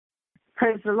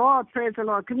 Praise the Lord. Praise the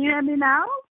Lord. Can you hear me now?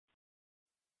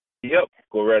 Yep,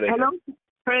 go right ahead. Hello?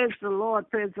 Praise the Lord,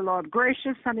 praise the Lord.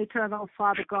 Gracious and eternal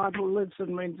Father God who lives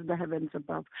and reigns in the heavens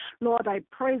above. Lord, I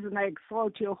praise and I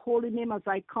exalt your holy name as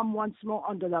I come once more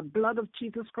under the blood of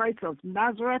Jesus Christ of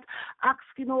Nazareth,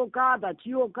 asking, oh God, that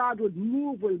you, oh God, would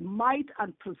move with might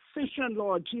and precision,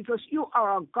 Lord Jesus. You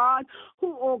are a God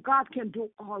who, oh God, can do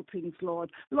all things,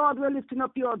 Lord. Lord, we're lifting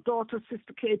up your daughter,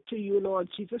 Sister Kate, to you, Lord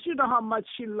Jesus. You know how much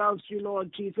she loves you,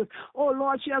 Lord Jesus. Oh,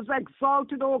 Lord, she has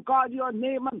exalted, oh God, your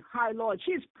name on high, Lord.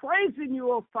 She's praising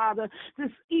you, oh Father, this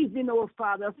evening, oh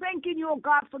Father. Thanking you, oh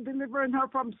God, for delivering her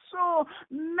from so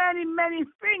many, many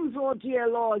things, oh dear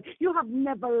Lord. You have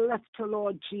never left her,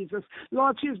 Lord Jesus.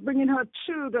 Lord, she's bringing her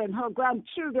children, her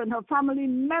grandchildren, her family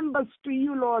members to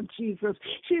you, Lord Jesus.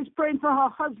 She's praying for her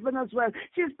husband as well.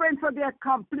 She's praying for their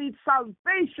complete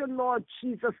salvation, Lord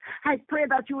Jesus. I pray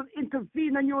that you will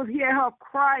intervene and you will hear her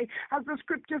cry. As the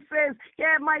scripture says,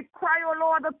 hear my cry, O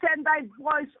Lord, attend thy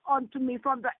voice unto me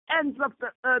from the ends of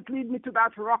the earth. Lead me to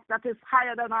that rock that is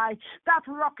higher than I. That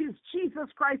rock is Jesus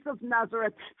Christ of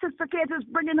Nazareth. Sister Kate is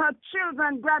bringing her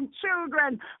children,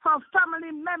 grandchildren, her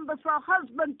family members, her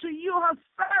husband to you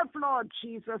herself, Lord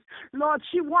Jesus. Lord,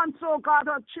 she wants, oh God,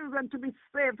 her children to be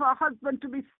saved, her husband to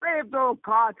be saved, oh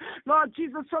God. Lord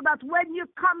Jesus, so that when you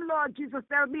come, Lord Jesus,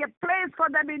 there will be a place for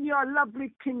them in your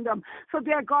lovely kingdom. So,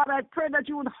 dear God, I pray that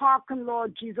you would hearken,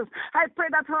 Lord Jesus. I pray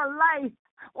that her life,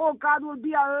 oh God, will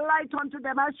be a light unto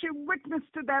them as she witness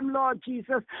to them, Lord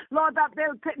Jesus. Lord, that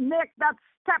they'll make that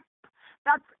step,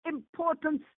 that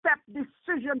important step,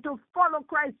 decision to follow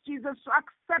Christ Jesus, to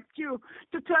accept you,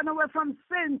 to turn away from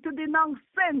sin, to denounce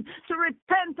sin, to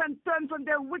repent and turn from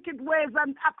their wicked ways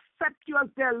and accept you as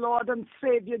their Lord and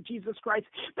Savior, Jesus Christ.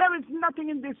 There is nothing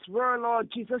in this world,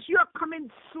 Lord Jesus. You are coming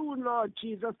soon, Lord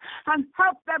Jesus, and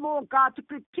help them, oh God, to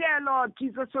prepare, Lord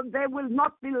Jesus, so they will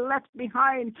not be left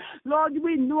behind. Lord,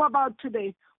 we know about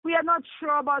today. We are not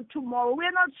sure about tomorrow. We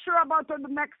are not sure about the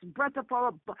next breath of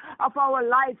our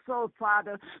lives, oh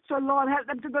Father. So, Lord, help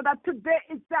them to know that today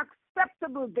is the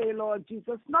acceptable day, Lord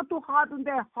Jesus, not to harden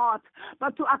their heart,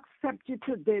 but to accept you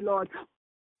today, Lord.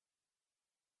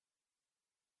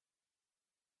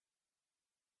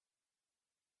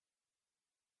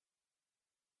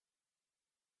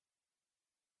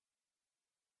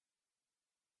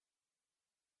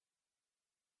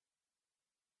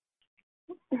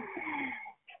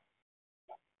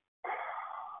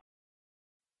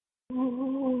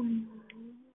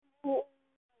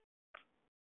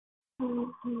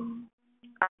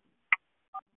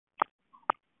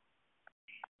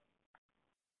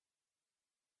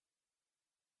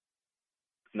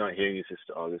 Not hearing you,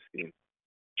 Sister Augustine.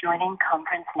 Joining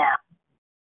conference now.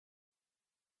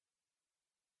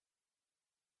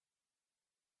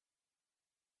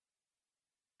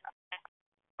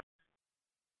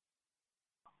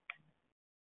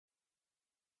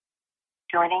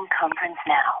 Joining conference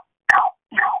now.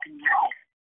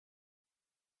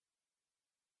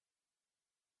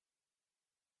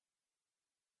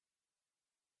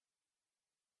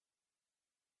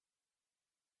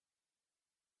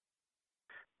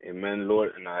 Amen,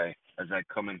 Lord. And as I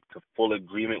come into full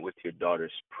agreement with your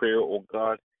daughter's prayer, oh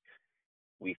God,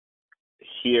 we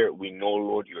know,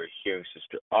 Lord, you are hearing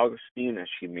Sister Augustine, as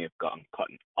she may have gotten cut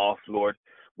off, Lord.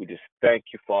 We just thank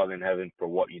you, Father in heaven, for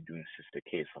what you do in Sister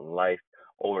Kate's life,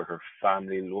 over her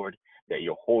family, Lord, that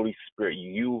your Holy Spirit,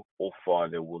 you, oh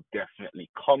Father, will definitely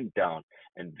come down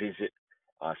and visit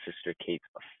Sister Kate's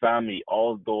family,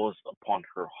 all those upon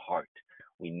her heart.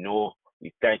 We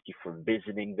thank you for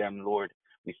visiting them, Lord.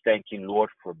 We thank you, Lord,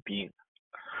 for being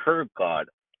her God,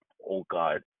 oh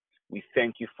God. We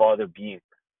thank you, Father,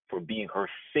 for being her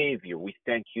Savior. We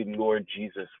thank you, Lord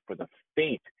Jesus, for the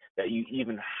faith that you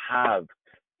even have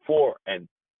for and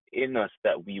in us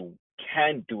that we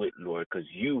can do it, Lord, because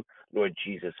you, Lord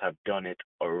Jesus, have done it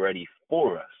already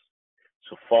for us.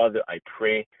 So, Father, I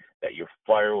pray that your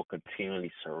fire will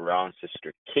continually surround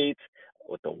Sister Kate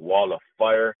with a wall of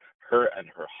fire, her and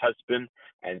her husband,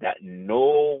 and that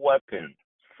no weapon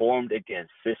formed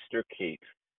against Sister Kate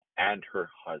and her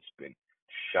husband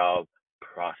shall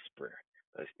prosper,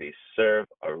 as they serve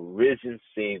a risen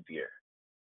Savior,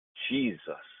 Jesus.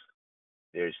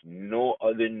 There's no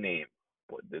other name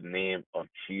but the name of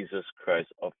Jesus Christ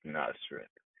of Nazareth.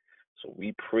 So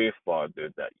we pray,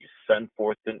 Father, that you send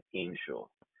forth an angel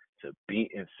to be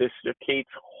in Sister Kate's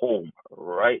home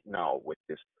right now with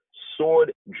this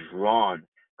sword drawn,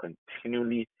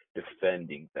 continually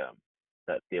defending them,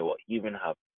 that they will even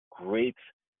have great,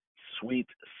 sweet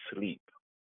sleep.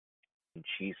 In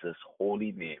Jesus'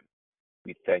 holy name,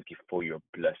 we thank you for your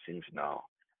blessings now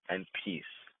and peace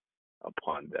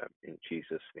upon them. In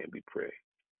Jesus' name we pray.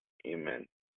 Amen.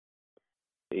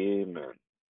 Amen.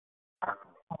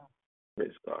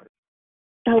 Praise God.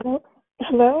 Hello.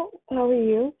 Hello. How are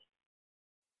you?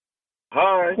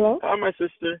 Hi. Hello. Hi, my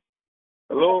sister.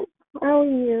 Hello. How are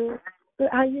you? Good.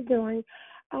 How are you doing?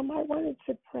 I wanted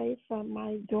to pray for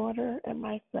my daughter and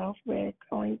myself. We're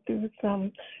going through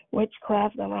some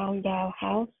witchcraft around our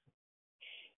house,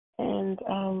 and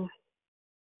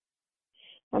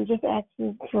I'm just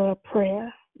asking for a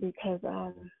prayer because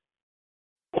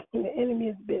the enemy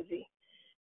is busy.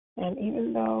 And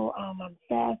even though I'm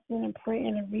fasting and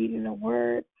praying and reading the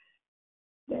word,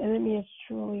 the enemy is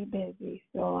truly busy.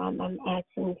 So I'm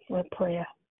asking for prayer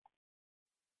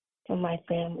for my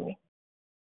family.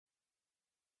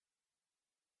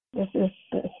 This is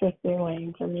Sister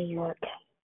Lane from New York.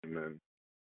 Amen.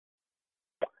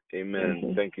 Amen.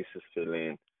 Mm-hmm. Thank you, Sister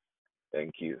Lane.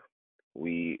 Thank you.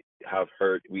 We have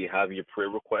your prayer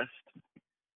request,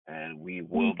 and we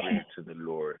will bring it to the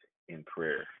Lord in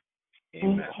prayer.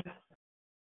 Amen. Okay.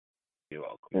 You're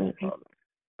welcome. Okay.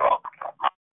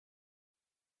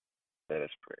 Let us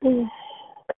pray.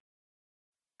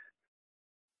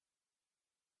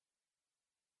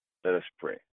 Let us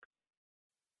pray.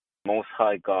 Most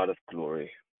High God of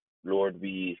glory, Lord,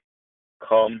 we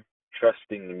come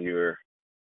trusting in your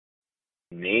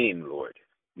name, Lord.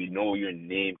 We know your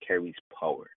name carries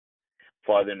power.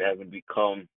 Father in heaven, we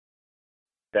come.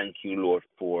 Thank you, Lord,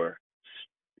 for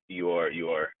your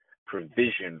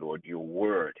provision, Lord, your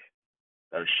word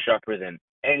that is sharper than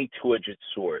any two-edged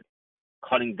sword,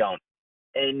 cutting down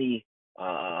any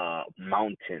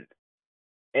mountain,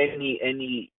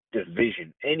 any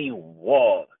division, any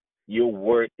wall. Your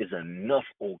word is enough,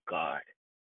 oh God.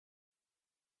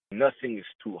 Nothing is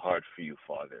too hard for you,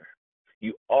 Father.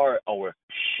 You are our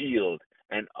shield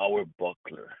and our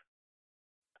buckler.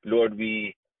 Lord,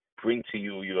 we bring to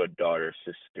you your daughter,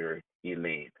 Sister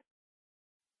Elaine.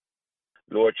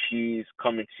 Lord, she's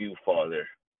coming to you, Father,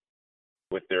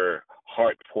 with her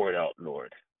heart poured out,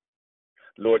 Lord.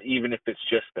 Lord, even if it's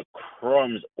just the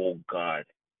crumbs, oh God,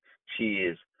 she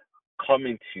is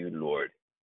coming to you, Lord,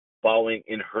 bowing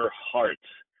in her heart,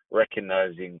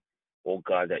 recognizing, oh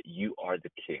God, that you are the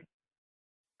King.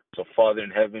 So, Father in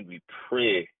heaven, we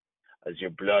pray as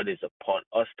your blood is upon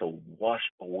us to wash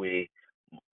away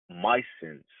my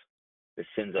sins, the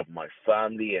sins of my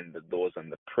family and those on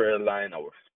the prayer line, our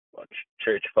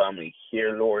church family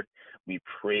here, Lord. We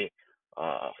pray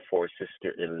for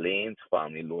Sister Elaine's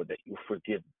family, Lord, that you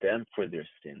forgive them for their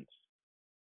sins.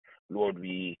 Lord,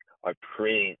 we are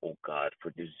praying, oh God,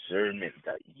 for discernment,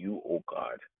 that you, oh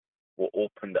God, will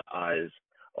open the eyes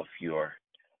of your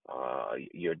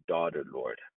daughter,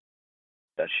 Lord,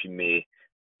 that she may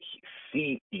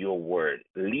see your word.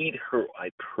 Lead her,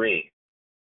 I pray,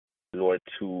 Lord,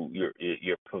 to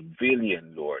your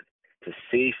pavilion, Lord, to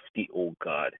safety, oh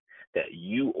God, that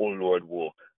you, oh Lord,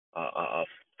 will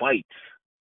fight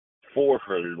for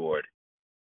her, Lord,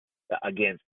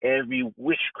 against every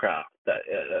witchcraft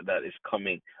that is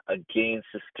coming against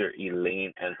Sister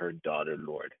Elaine and her daughter,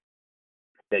 Lord.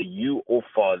 That you, oh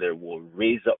Father, will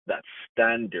raise up that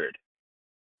standard,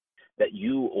 that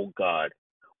you, oh God,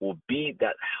 will be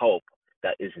that help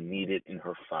that is needed in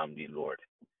her family, Lord.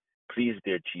 Please,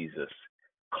 dear Jesus,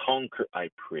 conquer, I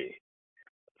pray.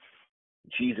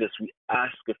 Jesus, we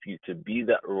ask of you to be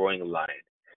that roaring lion,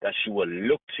 that she will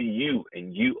look to you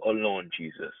and you alone,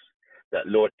 Jesus. That,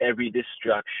 Lord, every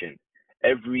distraction,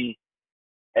 every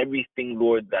everything,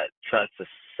 Lord, that tries to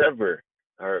sever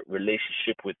our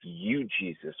relationship with you,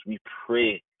 Jesus. We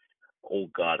pray, oh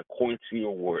God, according to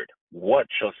your word, what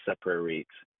shall separate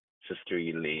Sister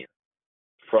Elaine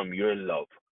from your love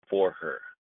for her?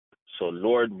 So,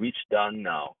 Lord, reach down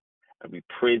now, and we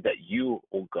pray that you,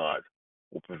 oh God,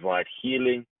 will provide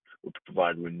healing, will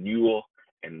provide renewal,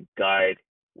 and guide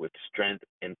with strength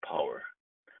and power.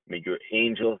 May your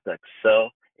angels that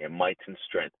excel in might and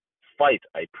strength fight,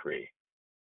 I pray,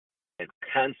 and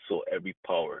cancel every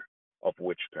power of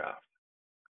witchcraft.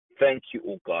 Thank you,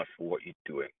 O God, for what you're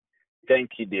doing.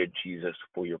 Thank you, dear Jesus,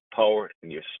 for your power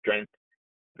and your strength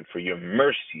and for your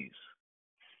mercies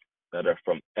that are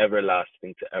from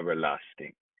everlasting to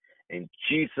everlasting. In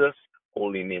Jesus'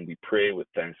 holy name we pray with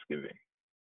thanksgiving.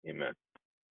 Amen.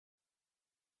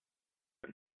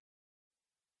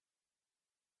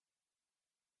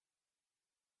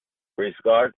 Praise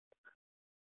God.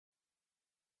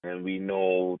 And we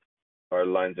know our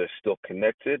lines are still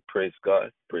connected. Praise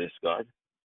God. Praise God.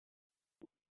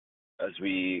 As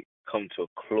we come to a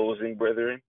closing,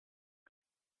 brethren,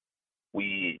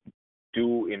 we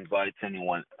do invite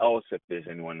anyone else, if there's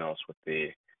anyone else with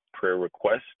a prayer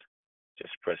request,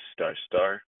 just press star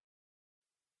star.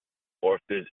 Or if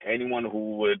there's anyone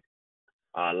who would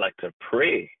like to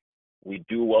pray, we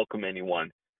do welcome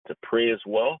anyone to pray as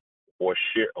well, or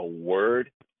share a word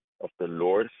of the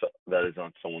Lord that is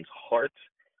on someone's heart.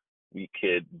 We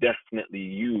could definitely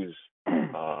use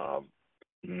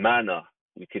manna.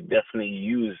 We could definitely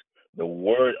use the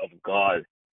word of God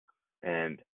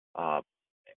and our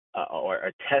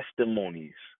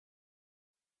testimonies,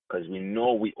 because we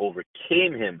know we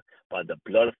overcame him by the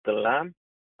blood of the Lamb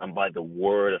and by the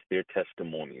word of their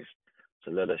testimonies.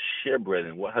 So let us share,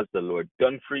 brethren. What has the Lord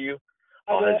done for you?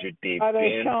 How has your day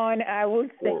been? Sean, I will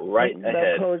say right ahead.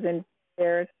 The closing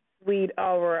prayer, sweet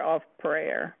hour of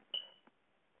prayer.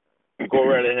 Go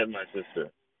right ahead, my sister.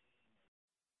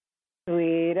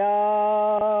 Sweet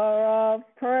hour of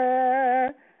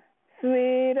prayer,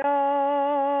 sweet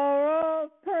hour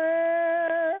of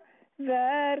prayer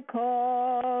that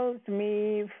calls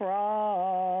me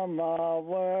from a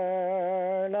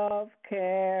world of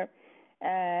care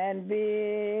and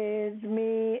bids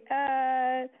me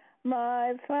at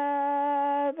my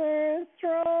Father's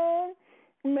throne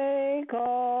make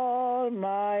all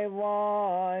my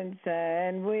wants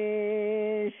and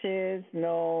wishes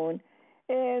known.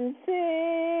 In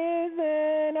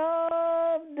season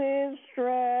of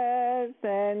distress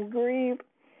and grief,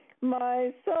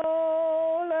 my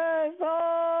soul has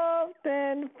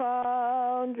often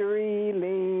found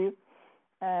relief,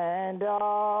 and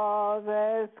does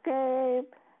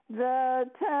escape the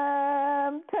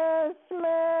tempter's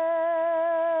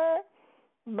snare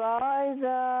by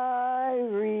thy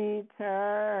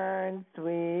return,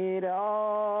 sweet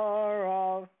hour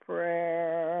of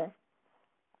prayer.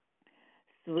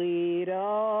 Sweet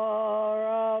hour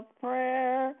of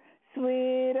prayer,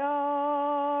 sweet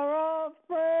hour of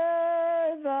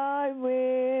prayer, thy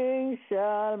wings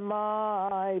shall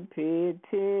my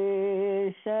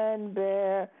petition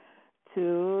bear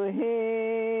to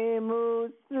him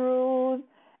whose truth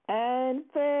and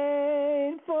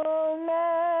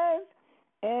faithfulness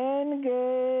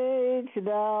engage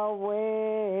the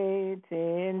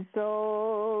waiting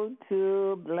soul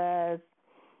to bless.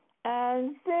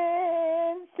 And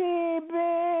since he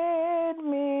bid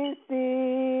me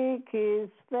seek his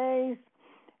face,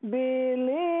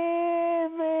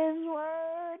 believe his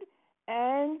word,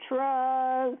 and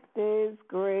trust his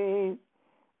grace,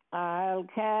 I'll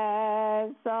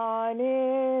cast on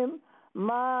him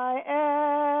my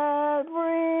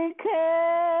every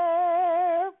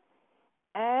care,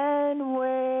 and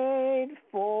wait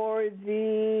for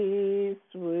thee,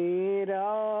 sweet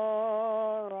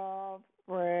hour of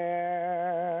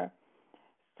prayer.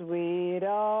 Sweet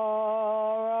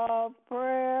hour of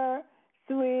prayer,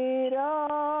 sweet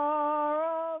hour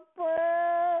of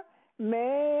prayer,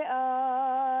 may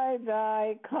I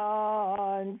thy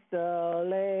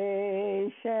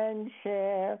consolation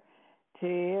share,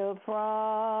 till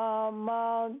from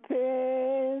Mount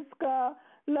Pisgah,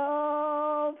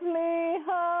 lovely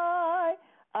high,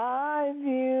 I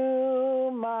view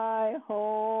my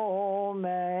home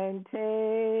and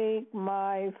take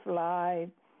my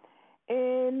flight.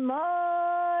 In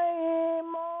my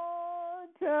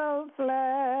immortal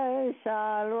flesh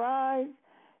I'll rise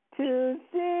to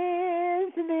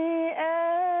seize the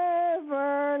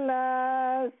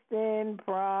everlasting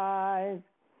prize,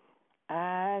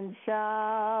 and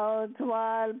shout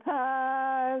while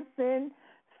passing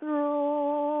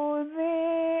through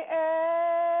the air.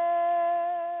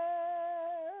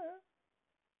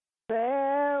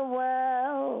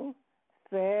 Farewell,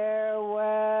 farewell.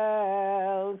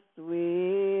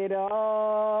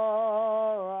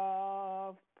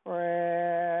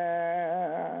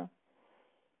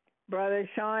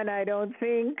 Sean, I don't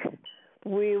think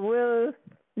we will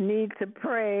need to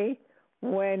pray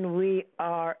when we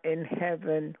are in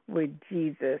heaven with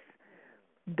Jesus.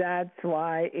 That's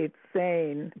why it's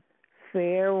saying,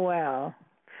 farewell,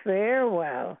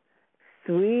 farewell,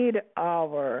 sweet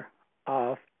hour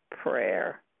of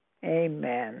prayer.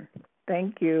 Amen.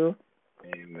 Thank you.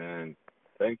 Amen.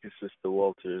 Thank you, Sister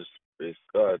Walters. Praise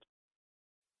God.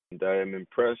 And I am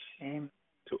impressed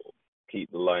to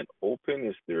keep the line open.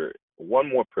 Is there one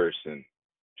more person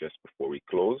just before we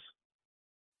close?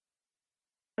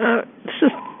 Sister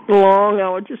Long, I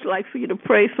would just like for you to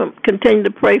continue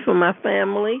to pray for my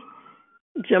family.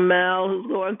 Jamel, who's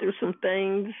going through some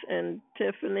things, and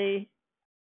Tiffany,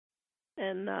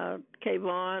 and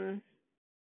Kayvon,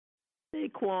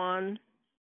 Daquan,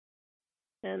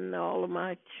 and all of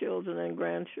my children and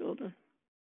grandchildren.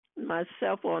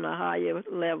 Myself on a higher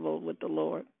level with the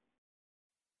Lord.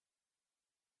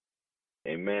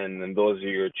 Amen. And those are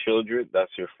your children?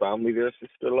 That's your family there,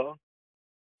 Sister Long?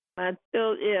 My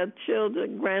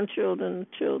children, grandchildren,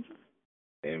 children.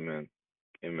 Amen.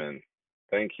 Amen.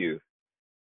 Thank you.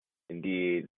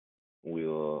 Indeed,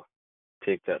 we'll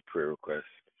take that prayer request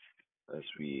as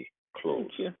we close.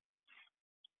 Thank you.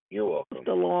 You're welcome.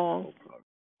 Sister Long. No problem.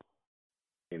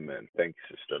 Amen. Thank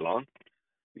you, Sister Long.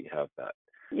 We have that.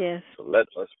 Yes. So let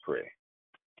us pray.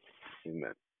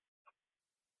 Amen.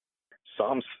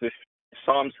 Psalms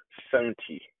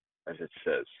 70, as it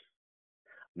says,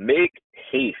 make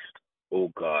haste, O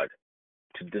God,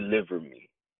 to deliver me.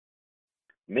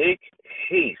 Make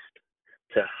haste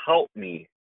to help me,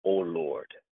 O Lord.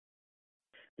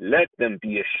 Let them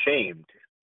be ashamed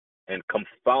and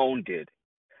confounded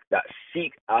that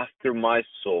seek after my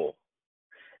soul.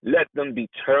 Let them be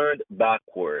turned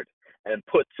backward and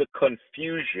put to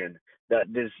confusion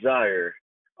that desire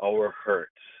our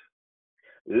hurts.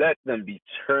 Let them be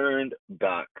turned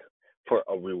back for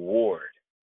a reward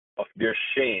of their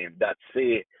shame that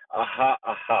say, aha,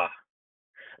 aha.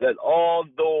 Let all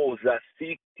those that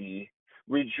seek thee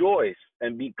rejoice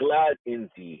and be glad in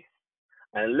thee.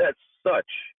 And let such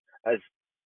as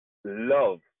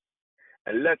love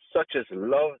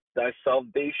thy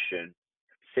salvation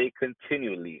say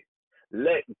continually,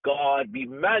 let God be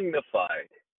magnified.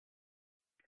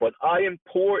 But I am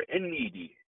poor and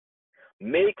needy.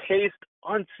 Make haste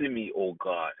unto me, O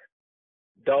God.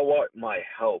 Thou art my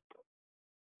help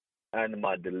and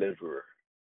my deliverer.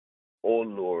 O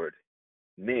Lord,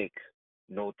 make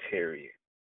no tarrying.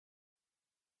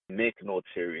 Make no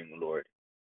tarrying, Lord.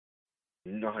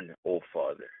 None, O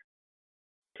Father.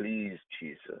 Please,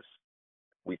 Jesus,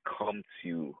 we come to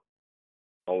you,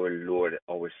 our Lord,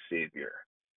 our Savior,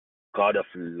 God of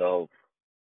love,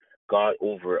 God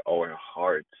over our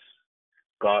hearts,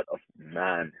 God of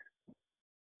man.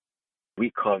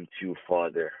 We come to you,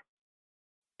 Father,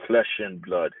 flesh and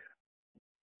blood,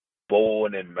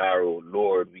 bone and marrow.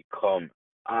 Lord, we come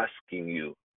asking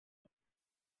you,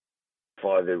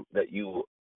 Father, that you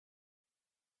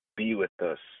be with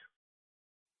us,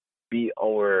 be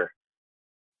our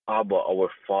Abba, our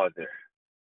Father,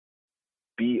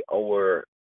 be our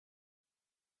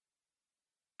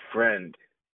friend.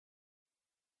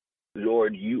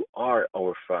 Lord, you are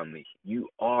our family. You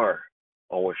are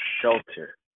our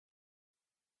shelter.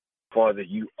 Father,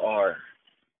 you are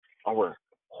our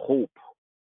hope,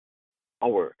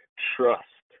 our trust,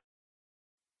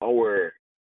 our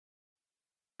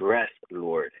breath,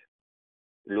 Lord.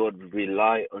 Lord, we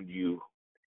rely on you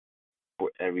for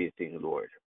everything, Lord,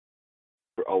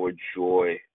 for our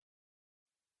joy,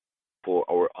 for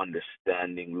our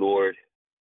understanding. Lord,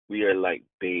 we are like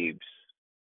babes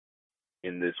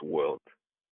in this world,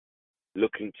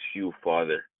 looking to you,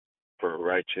 Father, for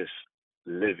righteous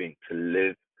living, to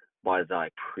live by thy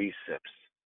precepts,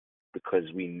 because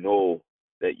we know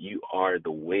that you are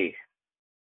the way,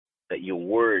 that your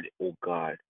word, O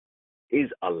God, is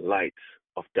a light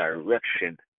of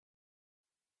direction.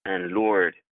 And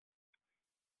Lord,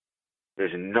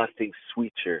 there's nothing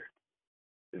sweeter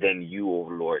than you, O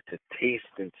Lord, to taste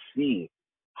and see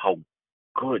how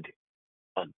good,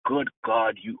 a good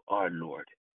God you are, Lord.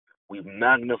 We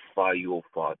magnify you, O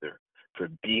Father, for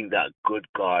being that good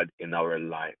God in our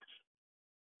lives.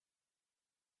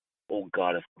 O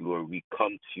God of glory, we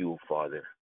come to you, Father,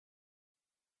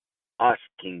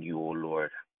 asking you, O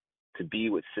Lord, to be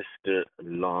with Sister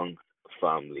Long's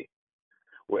family.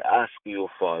 We're asking you,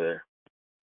 Father,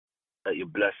 that your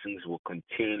blessings will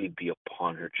continually be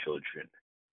upon her children,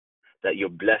 that your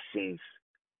blessings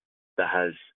that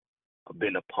has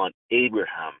been upon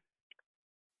Abraham,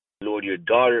 Lord, your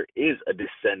daughter is a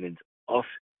descendant of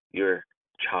your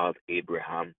child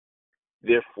Abraham.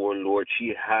 Therefore, Lord,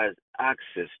 she has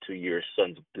access to your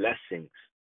son's blessings.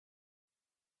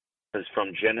 Because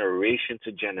from generation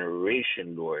to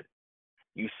generation, Lord,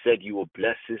 you said you will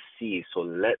bless his seed. So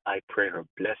I pray her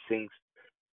blessings,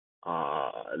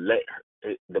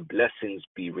 the blessings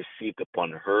be received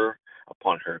upon her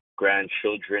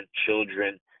grandchildren,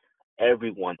 children,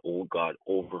 everyone, oh God,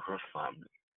 over her family.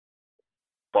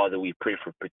 Father, we pray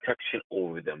for protection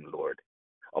over them, Lord,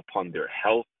 upon their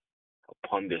health,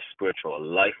 upon their spiritual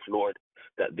life, Lord,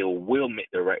 that they will make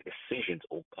the right decisions,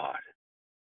 oh God.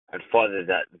 And Father,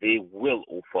 that they will,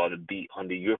 oh Father, be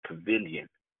under your pavilion.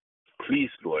 Please,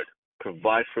 Lord,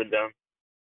 provide for them,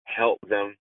 help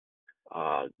them,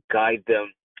 guide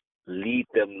them, lead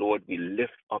them, Lord. We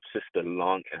lift up Sister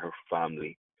Long and her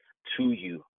family to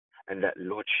you, and that,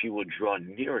 Lord, she will draw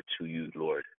nearer to you,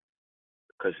 Lord.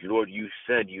 Because, Lord, you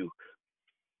said you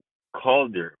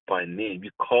called her by name.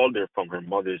 You called her from her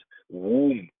mother's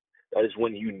womb. That is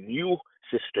when you knew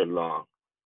Sister Long.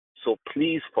 So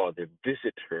please, Father,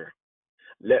 visit her.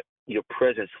 Let your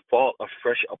presence fall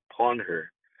afresh upon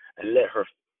her, and let her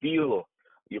feel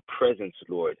your presence,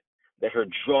 Lord. Let her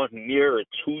draw nearer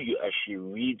to you as she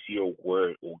reads your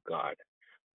word, oh God.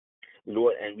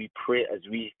 Lord, and we pray as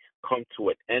we come to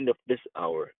an end of this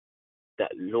hour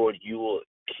that, Lord, you will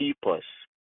keep us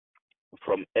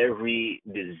from every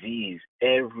disease,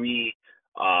 every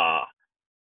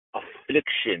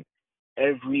affliction,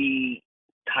 every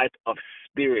type of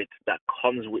spirit that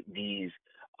comes with these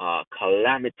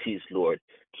calamities, Lord.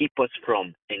 Keep us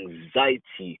from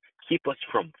anxiety. Keep us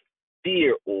from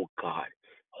fear, oh God.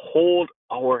 Hold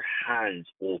our hands,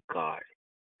 oh God.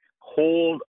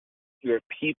 Hold your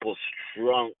people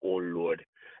strong, oh Lord.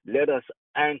 Let us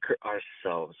anchor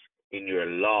ourselves in your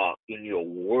law, in your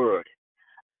word.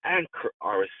 Anchor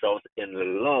ourselves in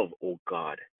love, oh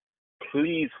God.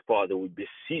 Please, Father, we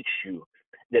beseech you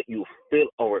that you fill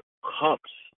our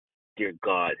cups, dear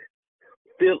God.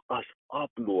 Fill us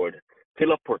up, Lord.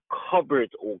 Fill up our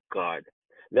cupboards, oh God.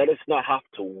 Let us not have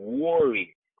to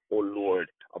worry, oh Lord,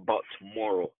 about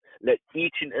tomorrow. Let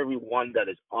each and every one that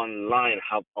is online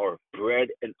have our bread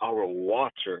and our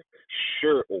water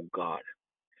sure, oh God.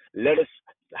 Let us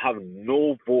have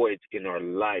no voids in our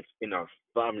lives, in our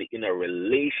family, in our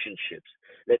relationships.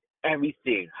 Let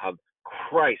everything have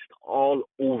Christ all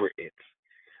over it.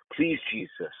 Please,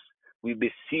 Jesus, we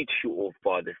beseech you, O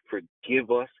Father,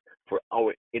 forgive us for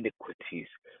our iniquities.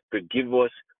 Forgive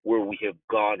us where we have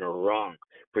gone wrong.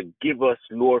 Forgive us,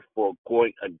 Lord, for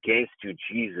going against you,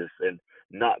 Jesus, and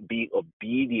not being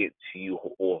obedient to you,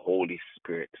 O Holy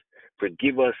Spirit.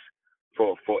 Forgive us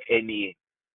for any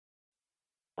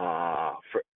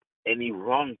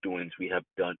wrongdoings we have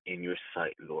done in your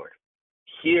sight, Lord.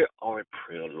 Hear our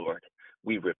prayer, Lord.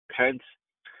 We repent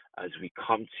as we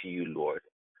come to you, Lord.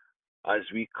 As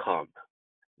we come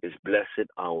this blessed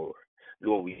hour,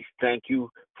 Lord, we thank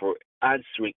you for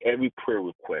answering every prayer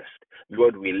request.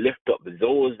 Lord, we lift up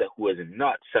those who have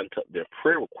not sent up their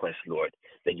prayer request, Lord,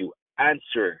 that you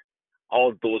answer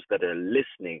all those that are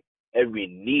listening, every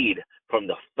need from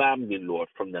the family, Lord,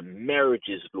 from the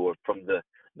marriages, Lord, from the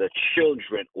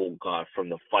children, oh God, from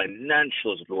the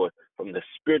financials, Lord, from the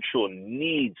spiritual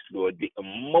needs, Lord, the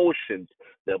emotions,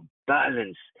 the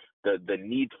balance, the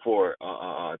need for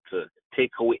to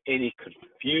take away any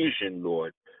confusion,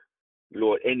 Lord,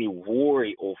 any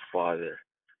worry, oh Father.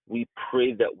 We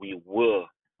pray that we will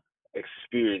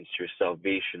experience your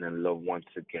salvation and love once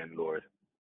again, Lord.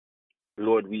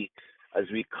 Lord, as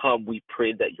we come, we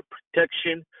pray that your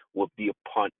protection will be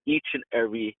upon each and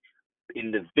every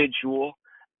individual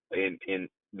in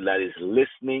that is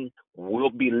listening, will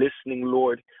be listening,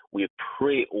 Lord. We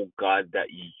pray, oh God, that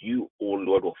you, oh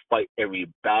Lord, will fight every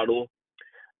battle,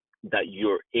 that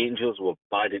your angels will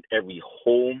abide in every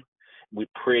home. We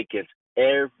pray against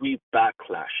every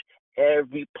backlash,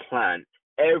 every plan,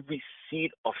 every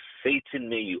seed of Satan.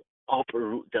 May you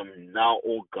uproot them now,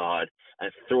 O God,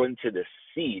 and throw into the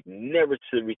sea, never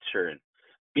to return.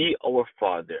 Be our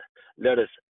Father. Let us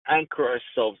anchor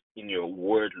ourselves in your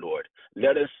word, Lord.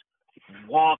 Let us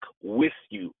walk with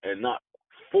you and not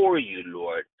for you,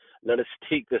 Lord. Let us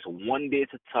take this one day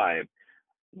at a time.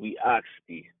 We ask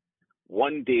thee,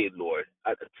 one day, Lord,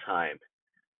 at a time,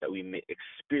 that we may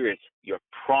experience your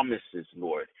promises,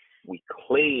 Lord. We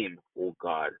claim, O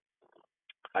God,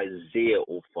 Isaiah,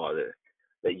 O Father,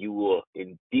 that you will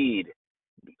indeed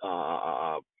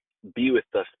be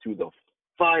with us through the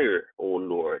fire, O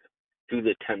Lord, through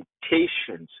the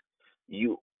temptations,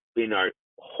 you in our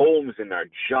homes, in our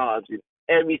jobs, in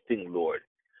everything, Lord.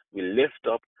 We lift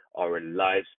up our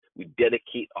lives We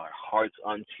dedicate our hearts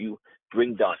unto you.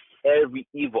 Bring down every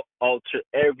evil altar,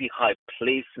 every high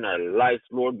place in our lives,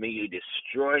 Lord. May you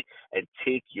destroy and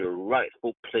take your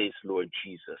rightful place, Lord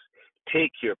Jesus.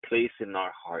 Take your place in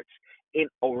our hearts, in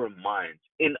our minds,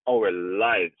 in our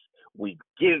lives. We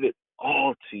give it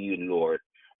all to you, Lord.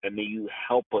 And may you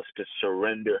help us to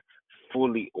surrender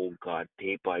fully, oh God,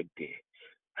 day by day.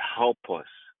 Help us,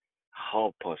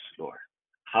 Lord.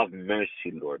 Have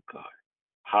mercy, Lord God.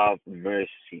 Have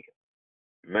mercy.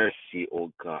 Mercy,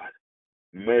 oh God.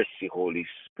 Mercy, Holy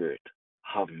Spirit.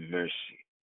 Have mercy.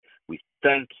 We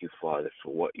thank you, Father,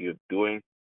 for what you're doing,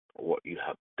 for what you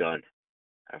have done,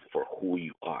 and for who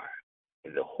you are.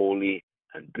 In the holy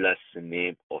and blessed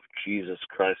name of Jesus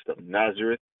Christ of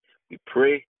Nazareth, we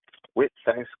pray with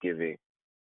thanksgiving.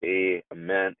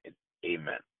 Amen and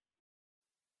amen.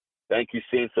 Thank you,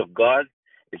 saints of God.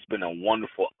 It's been a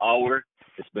wonderful hour.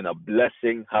 It's been a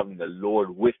blessing having the Lord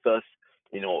with us.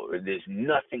 You know, there's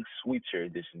nothing sweeter,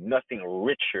 there's nothing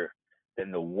richer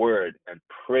than the word and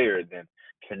prayer, than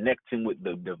connecting with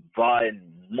the divine,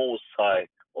 most high,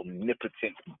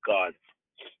 omnipotent God.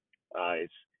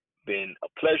 It's been a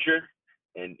pleasure,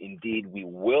 and indeed we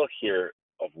will hear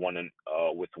of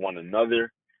with one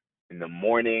another in the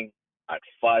morning at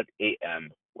 5 a.m.,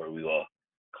 where we will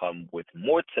come with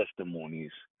more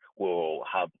testimonies. We'll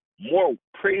have more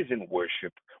praise and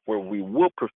worship, where we will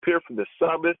prepare for the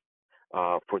Sabbath,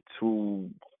 for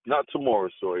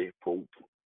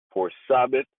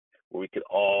Sabbath, where we could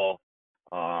all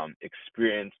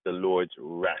experience the Lord's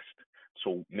rest.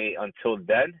 So until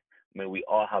then, may we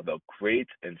all have a great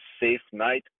and safe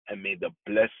night, and may the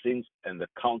blessings and the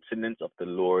countenance of the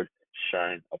Lord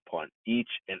shine upon each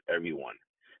and every one.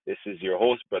 This is your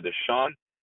host, Brother Sean,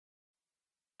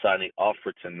 signing off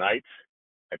for tonight.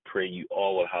 I pray you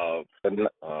all will have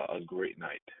a great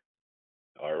night.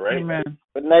 All right? Amen.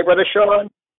 Good night, Brother Sean.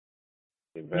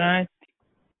 Amen. Night.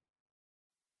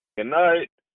 Good night.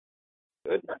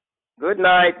 Good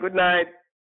night. Good night.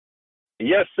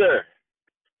 Yes, sir.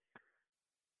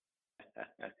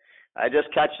 I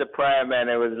just catch the prayer, man.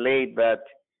 It was late, but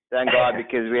thank God,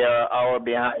 because we are an hour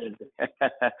behind.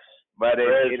 But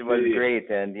it was great,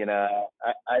 and you know,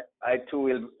 I too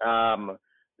will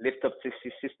lift up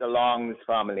Sister Long's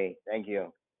family. Thank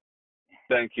you.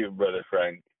 Thank you, Brother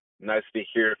Frank. Nice to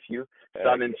hear of you.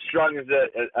 Sounding strong as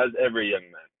ever, young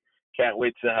man. Can't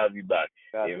wait to have you back.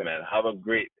 Amen. Have a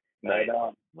great night,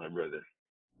 my brother.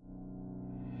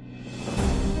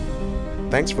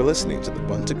 Thanks for listening to the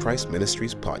Bun to Christ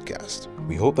Ministries podcast.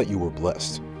 We hope that you were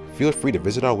blessed. Feel free to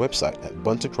visit our website at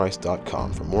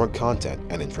buntochrist.com for more content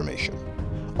and information.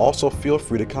 Also, feel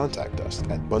free to contact us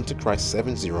at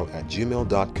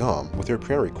buntochrist70@gmail.com with your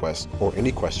prayer requests or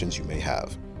any questions you may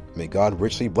have. May God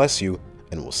richly bless you,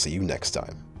 and we'll see you next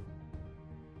time.